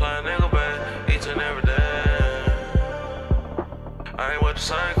 Yeah, I'm flying nigga back each and every day. I ain't with the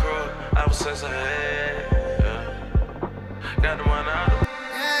same crew, I was since I had. Yeah. Got the money out.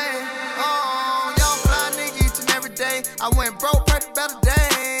 Hey, young fly nigga each and every day. I went broke, pray for better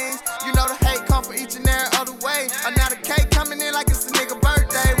days. You know the hate come from each and every other way. Now the cake coming in like it's a nigga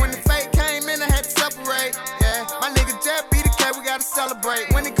birthday. When the fake came in, I had to separate. Yeah, my nigga Jeff beat the cat, we gotta celebrate.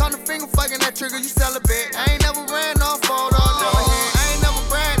 When it come to finger fucking that trigger, you celebrate. I ain't never ran off photo, no. I ain't never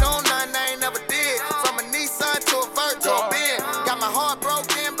bragged on nothing I ain't never did. From a Nissan to a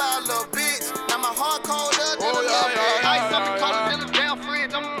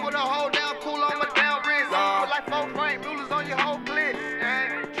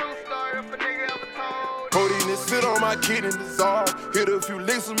sit on my kid and dissolve. Hit a few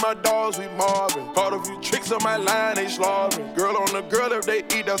licks with my dogs, we mobbing. Caught a few tricks on my line, they slobbing. Girl on the girl, if they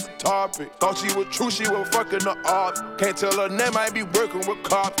eat, that's a topic. Thought she was true, she was fucking the ops. Can't tell her name, might be working with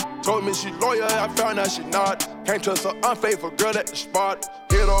cops. Told me she loyal, I found out she not. Can't trust her unfaithful girl at the spot.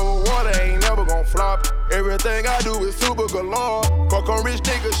 Hit over water, ain't never gon' flop. Everything I do is super galore. Fuck on rich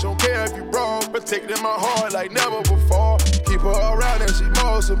niggas, don't care if you broke. Protecting my heart like never before. Keep her around and she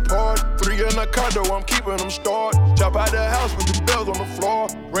most important. 3 in a condo, I'm keeping them stored. Chop out the house with the bells on the floor.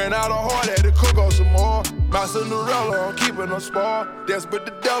 Ran out of heart, had to cook on some more. My Cinderella, I'm keeping her spar. Desperate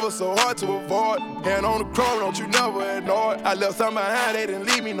the devil, so hard to avoid. Hand on the chrome, don't you never ignore it. I left some behind, they didn't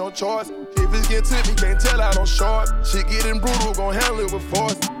leave me no choice. If it's getting to me, can't tell I don't short. Shit getting brutal, gon' handle it with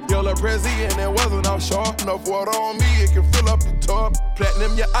force. Yellow Prezi and it wasn't offshore. Enough water on me, it can fill up the tub.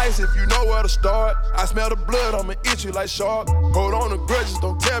 Platinum your ice if you know where to start. I smell the blood, I'ma itch you like shark. Hold on to grudges,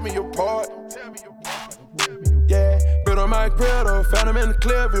 don't tear me apart. Yeah, bit on my griddle, found him in the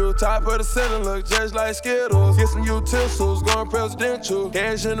Clearview. Top of the ceiling, look just like Skittles. Get some utensils, going presidential.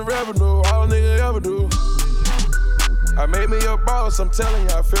 Cash in the revenue, all nigga ever do. I made me a boss, I'm telling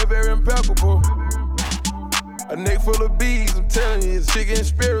you, I feel very impeccable. A neck full of bees, I'm telling you, it's chicken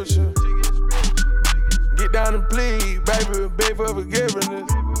spiritual. Get down and plead, baby, beg for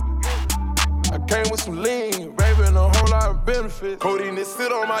forgiveness. I came with some lean, baby, and a whole lot of benefits. Codeine to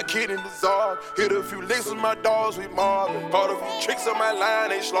sit on my kid and dissolve. Hit a few licks with my dogs, we mobbing. Caught a few tricks on my line,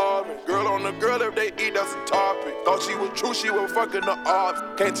 they slobbing. Girl on the girl, if they eat, that's a topic. Thought she was true, she was fucking the ops.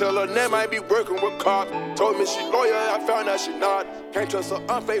 Can't tell her name, might be working with cops. Told me she loyal, I found out she not. Can't trust her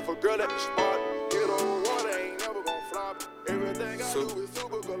unfaithful girl at the spot. Hit over water, ain't never gon' flop. Everything I do is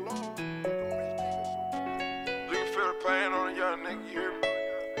super galore. You can feel the pain on a young nigga, you hear me?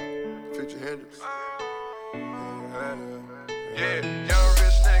 Future Hendrix. Yeah, young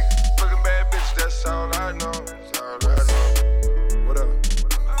rich nigga, looking bad bitch, that's all I know. That's all I know. What up?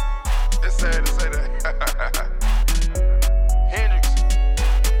 It's sad to say that. Hendrix.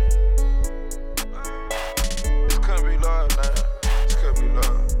 This couldn't be love, man. This couldn't be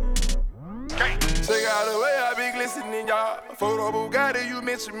love. Check out the way I be glistening, y'all. Photo Bugatti, you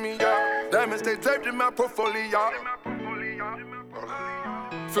mentioned me, y'all. Diamonds, they taped in my portfolio.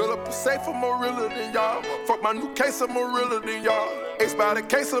 Fill up a safe, I'm more realer than y'all. Fuck my new case, I'm more realer than y'all. Ace by the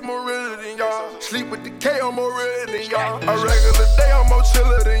case, I'm more realer than y'all. Sleep with the K, I'm more realer than y'all. A regular day, I'm more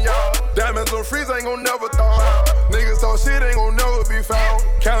chiller than y'all. Diamonds on freeze, ain't gon' never thaw out. Niggas talk shit, ain't gon' never be found.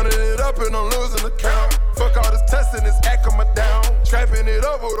 Counting it up and I'm losing the count. Fuck all this testing, this act on my down. Trapping it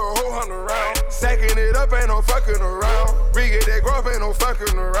up with a whole 100 round. Sacking it up, ain't no fucking around. Big it, that growth, ain't no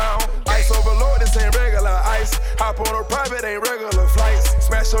fucking around. Ice overload, this ain't regular ice. Hop on a private, ain't regular flights.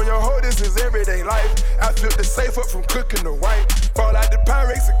 Smash on your hoe, this is everyday life. I flip the safe up from cooking the white. Fall out the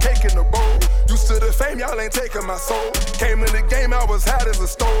Pyrex and cake in the bowl. Used to the fame, y'all ain't taking my soul. Came in the game, I was hot as a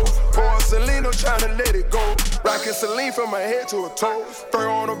stove. Pour Celine, I'm tryna let it go. Rockin' Celine from my head to her toes. Fur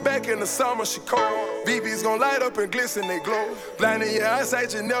on her back in the summer, she cold. BB's gon' light up and glisten, they glow. Blinding your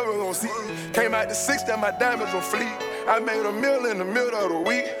eyesight, you never gon' see. Came out the 6, then my diamonds on fleek. I made a meal in the middle of the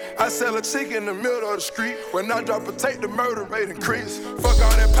week. I sell a chick in the middle of the street. When I drop a tape, the murder rate increase. Fuck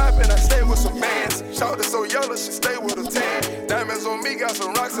all that poppin', I stay with some bands. Shawty so yellow, she stay with a tan. Diamonds on me, got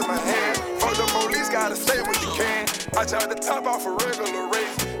some rocks in my hand. Fuck the police, gotta stay what you can. I tried to top off a regular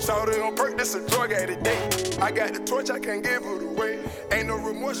race. Shawty on perk, this a drug addict day. I got the torch, I can't give it away. Ain't no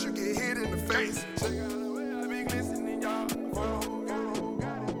remorse, you get hit in the face. Check out the way I be glistening, y'all.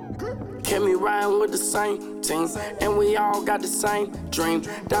 Kept me riding with the same team, and we all got the same dream.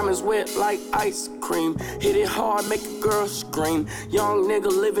 Diamonds wet like ice cream. Hit it hard, make a girl scream. Young nigga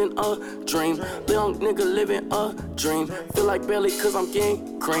living a dream. Young nigga living a dream. Feel like belly cause I'm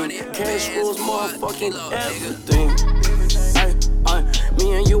getting cream. Cash rules motherfucking everything.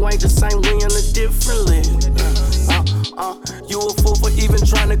 Me and you ain't the same, we in a different league. You a fool for even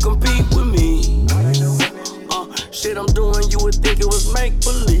trying to compete with me. Shit I'm doing, you would think it was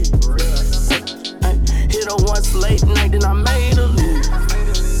make-believe. Hit her once late night, then I made her leave.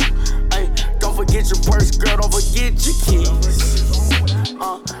 Don't forget your purse, girl, don't forget your keys.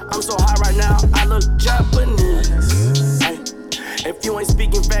 I'm so high right now, I look Japanese. If you ain't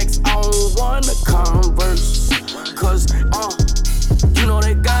speaking facts, I don't wanna converse. Cause, you know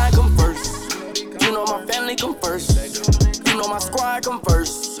that guy come first. You know my family come first. You know my squad come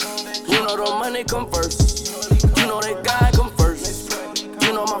first. You know the money come first. You know that guy come first.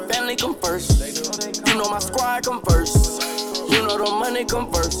 You know my family come first. You know my squad come first. You know the money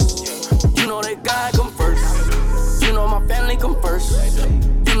come first. You know that guy come first. You know my family come first.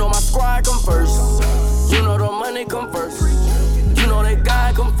 You know my squad come first. You know the money come first. You know that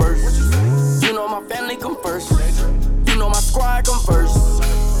guy come first. You know my family come first.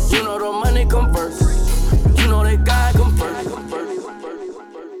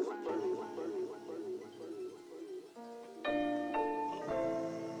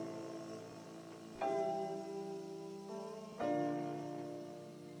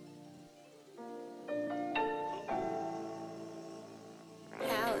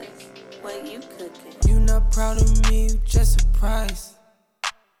 you cooking? You not proud of me, you just surprised.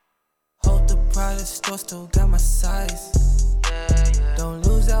 Hold the private store, still got my size. Don't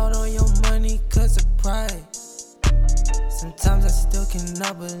lose out on your money cause of pride. Sometimes I still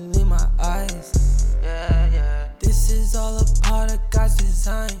cannot believe my eyes. This is all a part of God's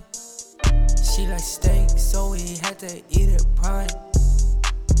design. She like steak, so we had to eat it prime.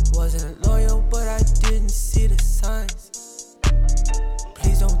 Wasn't loyal, but I didn't see the signs.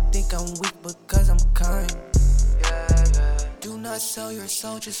 Please don't think I'm weak because I'm kind. Do not sell your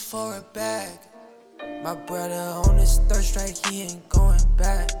soul just for a bag. My brother on his third strike, he ain't going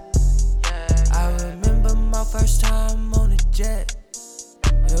back. I remember my first time on a jet.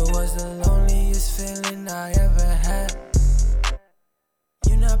 It was the loneliest feeling I ever had.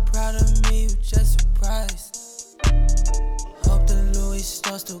 You're not proud of me, you just surprised. Hope the Louis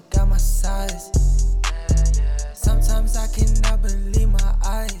store still got my size. Sometimes I cannot believe my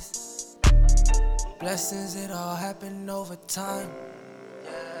eyes. Blessings, it all happened over time.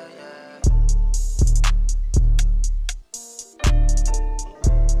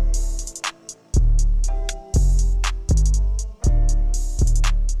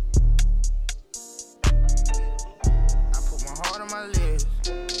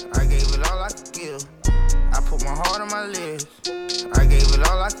 I gave it all I could give. I put my heart on my lips. I gave it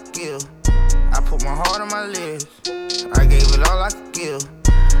all I could give. I put my heart on my lips. I gave it all I could give.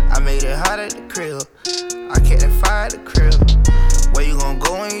 I made it hot at the crib. I kept that fire at the crib. Where you gon'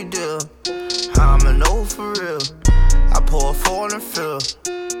 go when you do? How I'ma know for real? I pour a 4 in the field.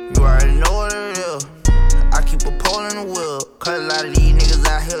 You already know what it is. I keep a pole in the wheel. Cause a lot of these niggas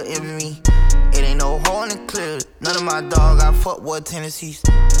out here envy me. It ain't no hole in clear. None of my dog I fuck with tendencies.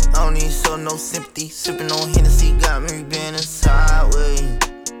 I don't need show no sympathy. Sippin' on Hennessy got me bending sideways.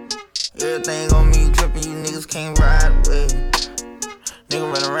 Everything on me drippin', you niggas can't ride with. Nigga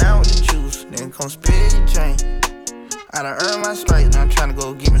run around with the juice, then come spit your drink. I done earned my stripes, now I'm tryna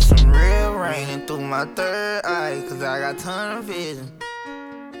go get me some real rain. And through my third eye, cause I got ton of vision.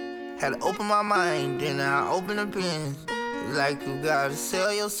 Had to open my mind, then I open the bins. Like you gotta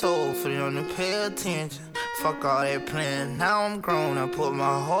sell your soul for them to pay attention. Fuck all that plan, now I'm grown, I put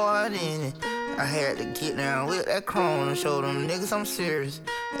my heart in it. I had to get down with that chrome and show them niggas I'm serious.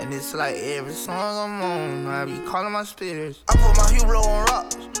 And it's like every song I'm on, I be calling my spirits. I put my Hublot on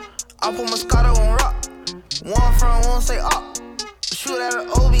rocks, I put Moscato on rock. One front, one say up. Shoot at an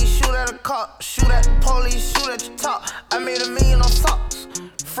OB, shoot at a cop. Shoot at the police, shoot at your top. I made $1 million on socks.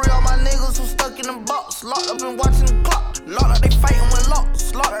 Free all my niggas who stuck in the box. Locked up and watching the clock. Locked up, they fighting with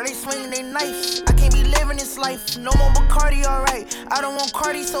locks. Locked up, they swinging they knife. I can't be living this life. No more Bacardi, alright. I don't want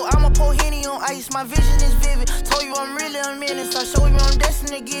Cardi, so I'ma pour Henny on ice. My vision is vivid. Told you I'm really a menace. I show you I'm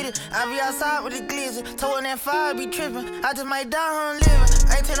destined to get it. I be outside with the glizzy. Told that fire be tripping. I just might die how I'm living.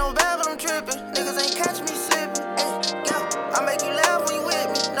 I ain't take no bad, but I'm tripping. Niggas ain't catch me slipping. I make you laugh when you with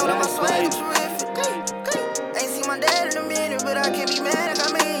me. Know that my swag is terrific. Ain't seen my dad in a minute, but I can't be mad if I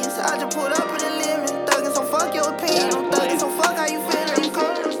mean. So I just pulled up in the limit. Thuggin', so fuck your opinion. I'm thuggin', so fuck how you feelin'. I'm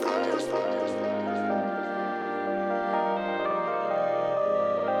coming.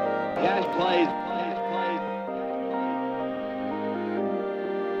 Guys, plays.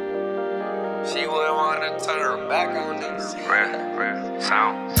 She wouldn't wanna turn her back on this.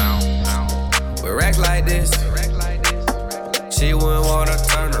 Sound. With racks like this, she wouldn't wanna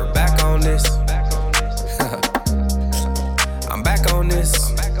turn her back on this. I'm back on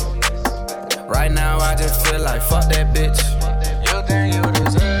this. Right now I just feel like fuck that bitch. You think you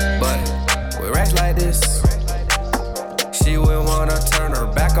deserve. But with racks like this, she wouldn't wanna turn her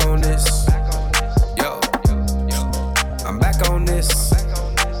back on this. Yo, I'm back on this.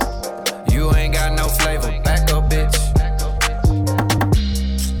 You ain't got no flavor, back up, bitch.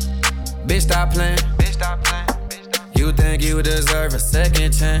 Bitch, stop playing. You think you deserve a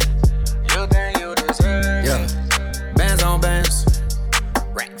second chance? You think you deserve? Yeah, bands on bands.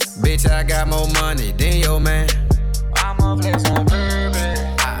 Bitch, I got more money than your man. I'm a flex on bourbon.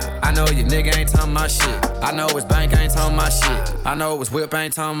 I know your nigga ain't talking my shit. I know his bank ain't talking my shit. I know his whip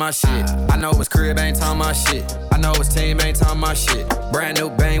ain't talking my shit. I know his crib ain't talking my shit. I know his team ain't talking my shit. Brand new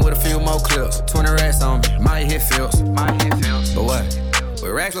bang with a few more clips. 20 racks on me, might hit feels. But what?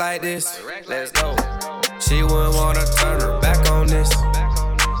 With racks like this, let's go. She wouldn't wanna turn her back on this.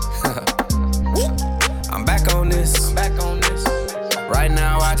 I'm back on this. Right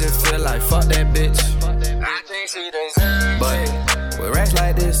now I just feel like fuck that bitch. I think she deserves. But with racks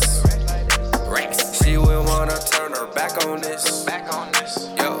like this, she wouldn't wanna turn her back on this.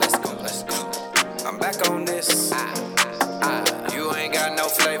 Yo, let's go. I'm back on this. You ain't got no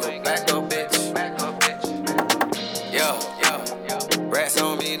flavor, back up, bitch. Yo, racks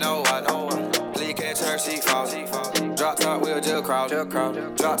on me, no, I know. cross.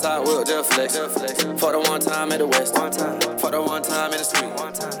 Drop top wheel, just flex. Fuck the one time at the west. Fuck the one time in the street.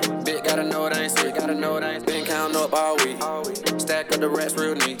 Bitch, gotta know it ain't sweet. Been counting up all week. Stack up the rats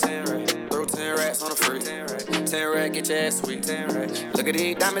real neat. Throw 10 rats on the free. 10 rats, get your ass sweet. Look at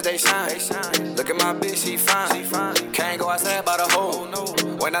these diamonds, they shine. Look at my bitch, she fine. Can't go outside by the hole.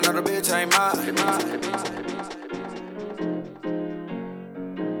 When I know the bitch ain't mine.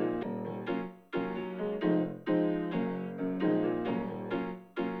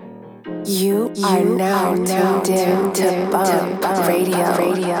 You are now tuned in to Bump Radio.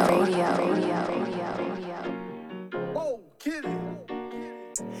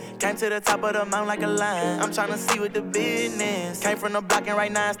 Came to the top of the mountain like a lion. I'm tryna see what the business. Came from the block and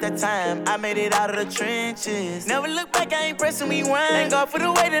right now it's that time. I made it out of the trenches. Never look back, I ain't pressing rewind. Thank God for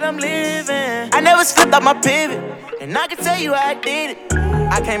the way that I'm living. I never slipped off my pivot, and I can tell you how I did it.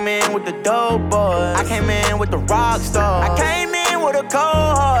 I came in with the dope boy. I came in with the rock star. I came in with a cold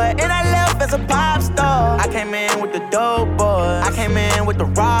heart, and I left as a pop star. I came in with the dope boy. I came in with the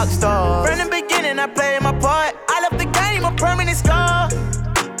rock star. From the beginning, I played my part. I left the game a permanent scar.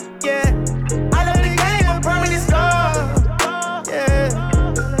 Yeah, I left the game a permanent scar. Yeah.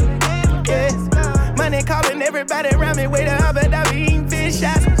 Money calling everybody around me. Waiting up and I be eating fish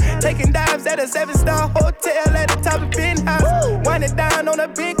shots. Taking dives at a 7-star hotel at the top of penthouse. Winding down on a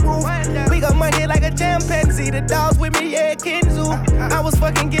big roof. We got money like a chimpanzee. The dogs with me, yeah, Kenzu. I was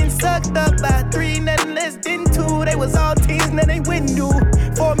fucking getting sucked up by 3, nothing less than 2. They was all teens, now they wouldn't do.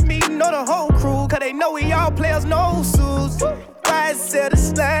 For me, know the whole crew, cause they know we all players, no suits. I said the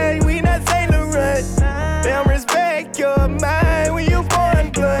slang, we not Saint Laurent. Damn, respect your mind when you born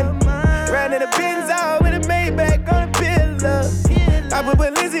good. Riding the Benz out with a Maybach on the pillar. I put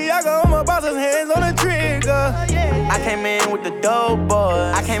Balenciaga on my boss's hands on the trigger. I came in with the dope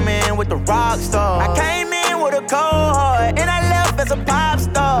boy. I came in with the rock star. I came in with a cold heart, and I left as a pop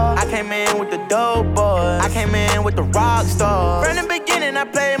star. I came in with the dope boy. I came in with the rock star. From the beginning, I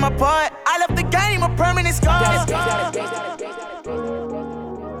played my part. I left the game a permanent scar.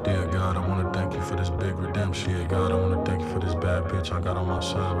 Dear God, I wanna thank you for this big redemption. Dear God, I wanna thank you for this bad bitch I got on my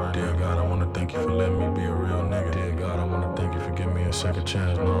side right now. Dear God, I wanna thank you for letting me be a real nigga. Dear God, I wanna thank you for giving me a second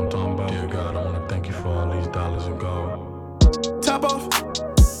chance. Know what I'm talking about? Dear God, I wanna thank you for all these dollars and gold. Top off,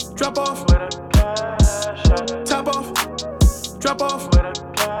 drop off. Top off, drop off.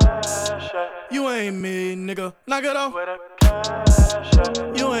 You ain't me, nigga. Knock it off.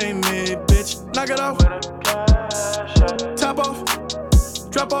 You ain't me, bitch. Knock it off. Top off,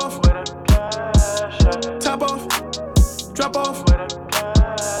 drop off. Top off, drop off.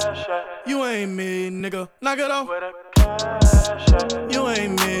 You ain't me, nigga. Knock it off. You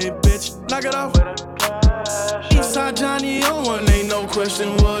ain't me, bitch. Knock it off. Eastside Johnny on one, ain't no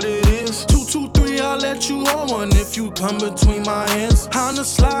question what it is. 223, I'll let you on one if you come between my hands. Honda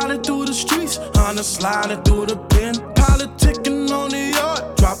sliding through the streets, Honda sliding through the pen. Politicking on the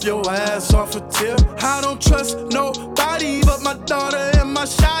yard, drop your ass off a tip. I don't trust nobody but my daughter and my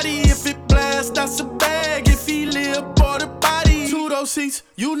shawty. If it blast, that's a bag. If he live, bought a body. 2 those seats,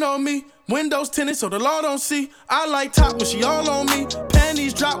 you know me. Windows tinted so the law don't see. I like top when she all on me.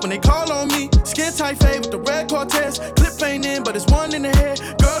 Panties drop when they call on me. Skin tight fade with the red Cortez. Clip ain't in, but it's one in the head.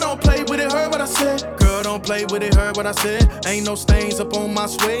 Girl, don't play with it, heard what I said. Girl, don't play with it, heard what I said. Ain't no stains up on my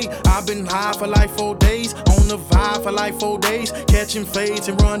suede. I've been high for like 4 days. On the vibe for like 4 days. Catching fades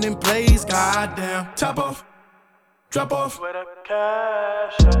and running plays. Goddamn. Top off, drop off.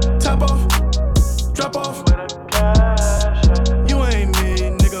 Top off, drop off. You ain't me,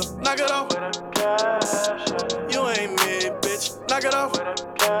 nigga. Knock it off. You ain't me, bitch. Knock it off.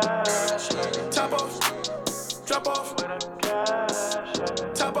 Top off, drop off.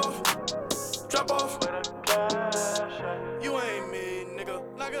 Top off, drop off. You ain't me, nigga.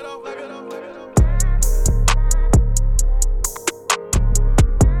 Knock it off, knock it off, knock it off.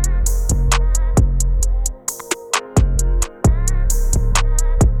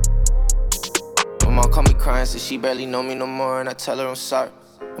 My mom call me crying, said she barely know me no more, and I tell her I'm sorry.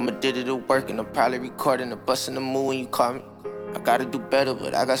 I'ma did it at work, and I'm probably recording the bus in the mood when you call me. I gotta do better,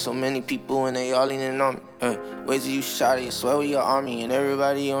 but I got so many people and they all leaning on me. Ways you shot it, swear with your army and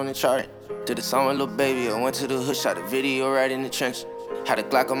everybody on the chart. Did a song with Lil Baby, I went to the hood, shot a video right in the trench. Had a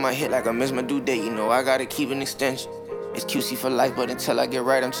Glock on my hip like I missed my due date, you know I gotta keep an extension. It's QC for life, but until I get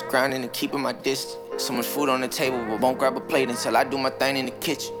right, I'm just grinding and keeping my distance. So much food on the table, but won't grab a plate until I do my thing in the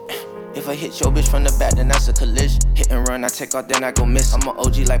kitchen. If I hit your bitch from the back, then that's a collision. Hit and run, I take off, then I go miss. I'm an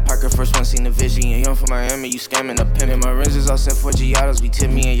OG like Parker, first one seen the vision. You're young from Miami, you scamming the pimpin'. My rims is all set for Giottos. We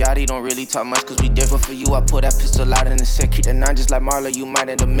tip me and Yachty, don't really talk much, cause we different. For you, I pull that pistol out in the set. Keep the 9 just like Marla, you might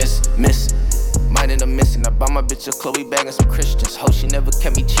end up miss. Minding the missing, I bought my bitch a Chloe bag and some Christians. Hope she never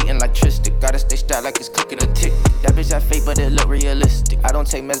kept me cheating like Tristan. Gotta stay strapped like it's cooking a tick. That bitch I fake, but it look realistic. I don't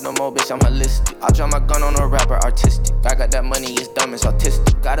take meds no more, bitch, I'm holistic. I draw my gun on a rapper, artistic. I got that money, it's dumb, it's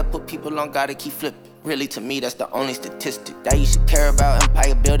autistic. Gotta put people on, gotta keep flipping. Really, to me, that's the only statistic that you should care about.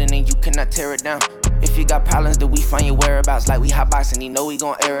 Empire building and you cannot tear it down. If you got problems, then we find your whereabouts. Like we hotboxing, you know we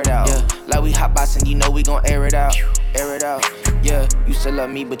gon' air it out. Yeah, like we hotboxing, you know we gon' air it out. Air it out. Yeah, you still love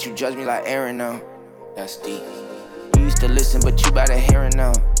me, but you judge me like Aaron now. That's deep. You used to listen, but you better hear it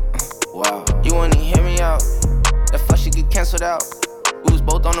now. Wow. You wanna hear me out? That fuck shit get canceled out. We was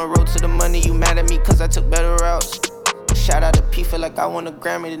both on the road to the money. You mad at me cause I took better routes. Shout out to P, feel like I won a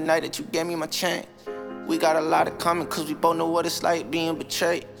Grammy the night that you gave me my chain. We got a lot in common cause we both know what it's like being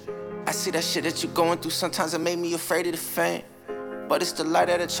betrayed. I see that shit that you're going through, sometimes it made me afraid of the fame. But it's the light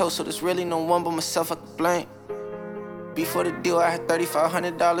that I chose, so there's really no one but myself I could blame. Before the deal, I had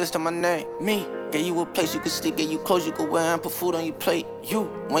 $3,500 to my name. Me, gave you a place you could sleep, gave you clothes you could wear, and put food on your plate. You,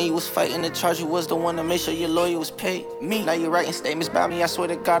 when you was fighting the charge, you was the one to make sure your lawyer was paid. Me, now you're writing statements about me, I swear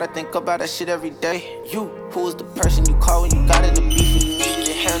to God, I think about that shit every day. You, who was the person you called when you got in the beef and you needed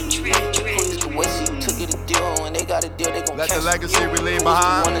to handle you? Who used to wait so you took it a deal, and when they got a deal, they gon' let cancel. Let the legacy we leave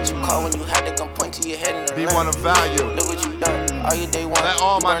behind. behind. The one that you called when you had to gun point to your head in the be land. one of value. Look what you done, all your day one. Let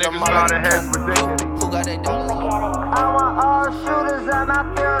all my niggas know their heads ridiculous. Who got that dollars? I want all shooters at my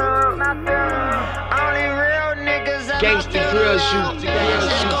funeral. Only real niggas at my funeral.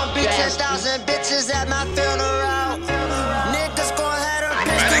 It's gon' be 10,000 bitches at my funeral. Niggas gon' have them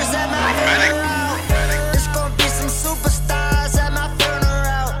pistols at my funeral. It's gon' be some superstars at my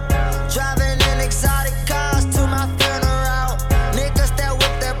funeral. Driving in exotic cars to my funeral. Niggas that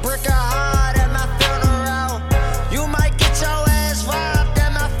whip that brick hard at my funeral. You might get your ass robbed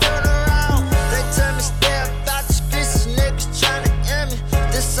at my funeral. They tell me stay about the streets, niggas tryna end me.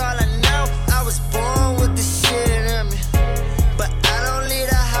 This all I know, I was born with this shit in me. But I don't leave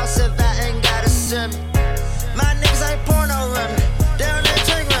the house if I ain't gotta send me. My niggas ain't pouring no Remy, they don't let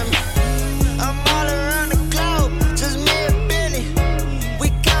drink Remy. I'm all around the globe, just me and Benny. We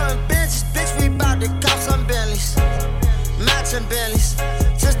counting benches, bitch, we bout to cop some Bentleys. Matching Bentleys,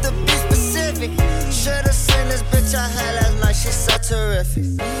 just to be specific. Should've seen this bitch I had last night, she's so terrific.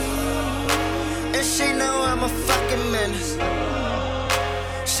 And she know I'm a fucking menace.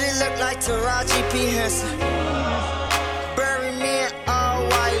 She look like Taraji P. Henson. Bury me in all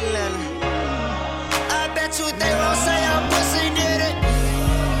white linen. I bet you they won't say our pussy did it.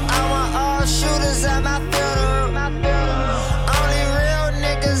 I want all shooters at my funeral. Only real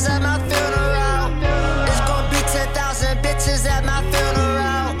niggas at my funeral. It's gon' be 10,000 bitches at my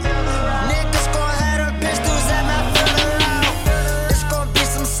funeral. Niggas gon' have them pistols at my funeral. It's gon' be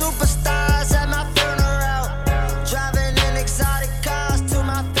some superstars at my funeral. Driving in exotic cars to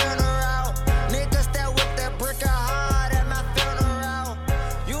my funeral. Niggas that whip that brick hard at my funeral.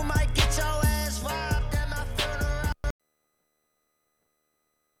 You might get your ass robbed at my funeral.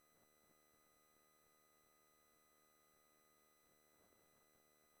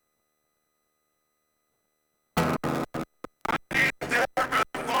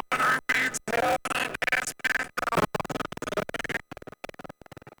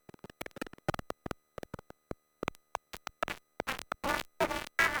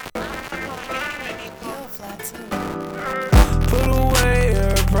 Put away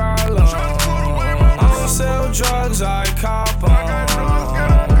your problem. I don't sell drugs, I cop 'em.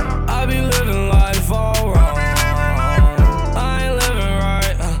 I be living life all wrong. I ain't living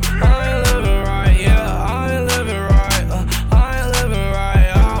right, I ain't living right, yeah. I ain't living right, I ain't living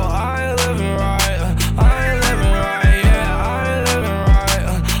right, oh. I ain't living right, I ain't living right, yeah. I ain't living right,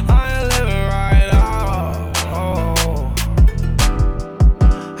 I ain't living right, oh.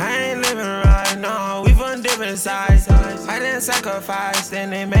 I ain't living right, no. We from different sides. I didn't sacrifice, then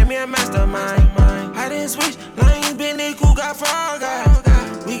they made me a mastermind. I didn't switch lanes, been they cool, got frog eyes.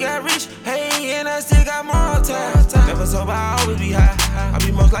 We got rich, hey, and I still got more time. Never sober, I always be high. I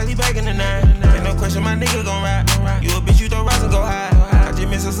be most likely back in the night. Ain't no question, my nigga gon' ride. You a bitch, you don't rise and go high. I just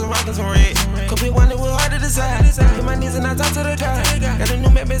miss some rock and some red. Could be one that was hard to decide. Hit my knees and I talk to the guy. Got a new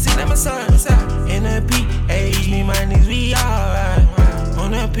map, been seen at my son. In the PH, me, my knees, we alright.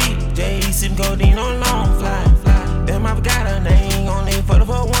 On the PJ, sip codeine on long fly. Damn, I've got a name, only for the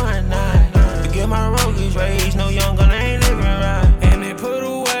for one night. Forget my roguish rage, no young gun ain't living right. And they put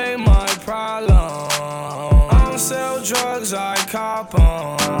away my problem. I don't sell drugs, I cop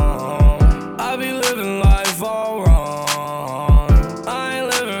 'em. I be living life all wrong. I ain't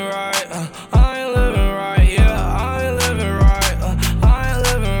living right, I ain't living right, yeah. I ain't living right, I ain't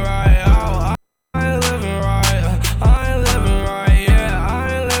living right, oh. I ain't living right, I ain't living right, yeah. I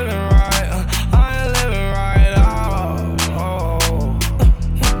ain't living right,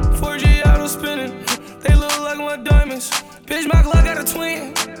 Bitch, my Glock got a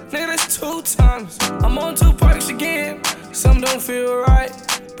twin. Nigga, that's 2 times. I'm on 2 perks again. Some don't feel right,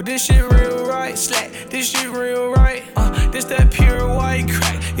 but this shit real right. Slack, this shit real right. This that pure white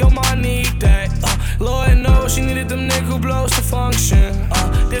crack. Yo, ma need that. Lord knows she needed them nickel blows to function.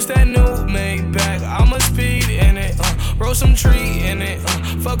 This that new made back. I'ma speed in it. Roll some tree in it.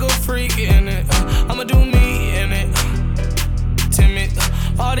 Fuck a freak in it. I'ma do me in it. Timid.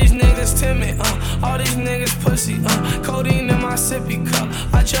 All these niggas timid. All these niggas pussy. Codeine in my sippy cup.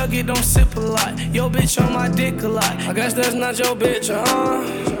 I chug it, don't sip a lot. Yo, bitch on my dick a lot. I guess that's not your bitch,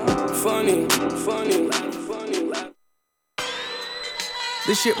 Funny.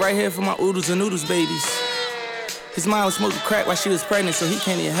 This shit right here for my oodles and noodles babies. His mom was smoking crack while she was pregnant, so he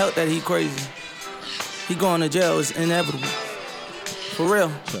can't even help that he crazy. He going to jail, it's inevitable. For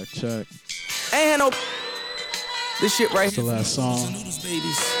real. Check. Ain't had no. This shit right here. That's the last song.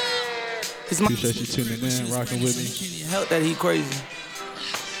 Appreciate you tuning in, rocking with me. Help that he crazy.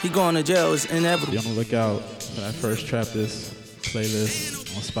 He going to jail, it's inevitable. Be on the lookout for that first Trap This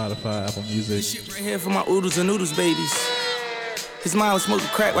playlist on Spotify, Apple Music. This shit right here for my oodles and noodles babies. His mom was smoking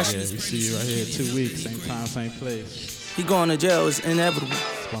crack while she was. We see you right here 2 weeks, same time, same place. He going to jail, it's inevitable.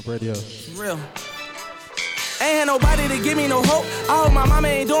 Bump Radio. For real. Ain't had nobody to give me no hope. I hope my mama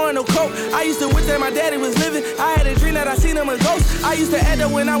ain't doing no coke. I used to wish that my daddy was living. I had a dream that I seen him a ghost. I used to act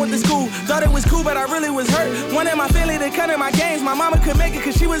up when I went to school. Thought it was cool, but I really was hurt. Wanted my family to come to my games. My mama could make it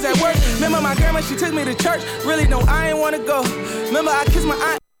cause she was at work. Remember my grandma, she took me to church. Really, no, I ain't wanna go. Remember I kissed my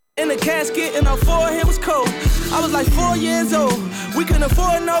aunt in the casket and her forehead was cold. I was like 4 years old. We couldn't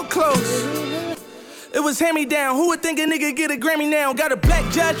afford no clothes. It was hand-me-down. Who would think a nigga get a Grammy now? Got a black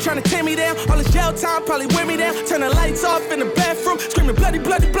judge trying to tear me down. All this jail time probably wear me down. Turn the lights off in the bathroom. Screaming bloody,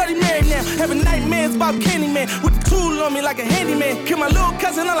 bloody, bloody Mary now. Having nightmares about Candyman. With the tool on me like a handyman. Kill my little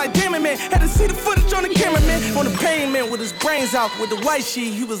cousin, I'm like damn it, man. Had to see the footage on the cameraman. On the pavement with his brains out. With the white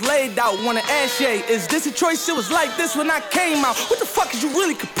sheet, he was laid out. Wanna ash yay. Is this a choice? It was like this when I came out. What the fuck is you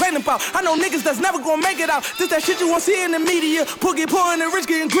really complaining about? I know niggas that's never gonna make it out. This that shit you won't see in the media. Poor get poor and the rich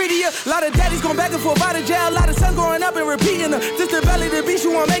getting greedier. A lot of daddies going back and forth out of jail. A lot of sons growing up and repeating her. This the belly, the beast,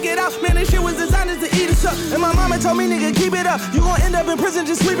 you won't make it out. Man, this shit was designed to eat us up. And my mama told me, nigga, keep it up. You gon' end up in prison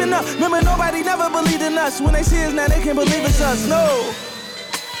just sleeping up. Remember, nobody never believed in us. When they see us now, they can't believe it's us. No.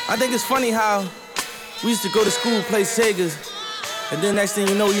 I think it's funny how we used to go to school, play Segas, and then next thing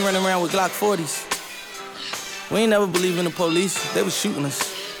you know, you running around with Glock 40s. We ain't never believe in the police. They was shooting us.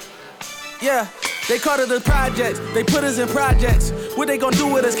 Yeah. They called it the projects, they put us in projects. What they gon' do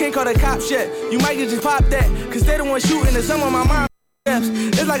with us, can't call the cops yet. You might get just pop that, cause they the one shooting at some of my mom steps.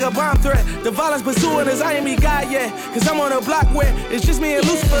 It's like a bomb threat, the violence pursuing us, I ain't be God yet. Cause I'm on a block where it's just me and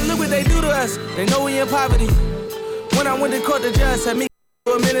Lucifer, look what they do to us. They know we in poverty. When I went to court, the judge said me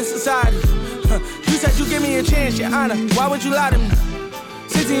to a menace society. You said you give me a chance, your honor, why would you lie to me?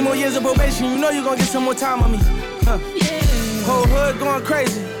 16 more years of probation, you know you gon' get some more time on me. Whole hood going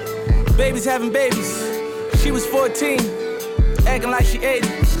crazy. Babies having babies. She was 14, acting like she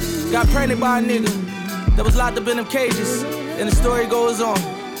 80. Got pregnant by a nigga that was locked up in them cages. And the story goes on.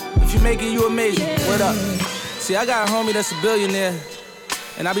 If you make it, you amazing. What up? See, I got a homie that's a billionaire,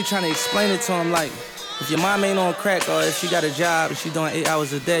 and I be trying to explain it to him like, if your mom ain't on crack or if she got a job and she doing 8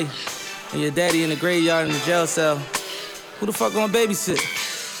 hours a day, and your daddy in the graveyard in the jail cell, who the fuck gonna babysit?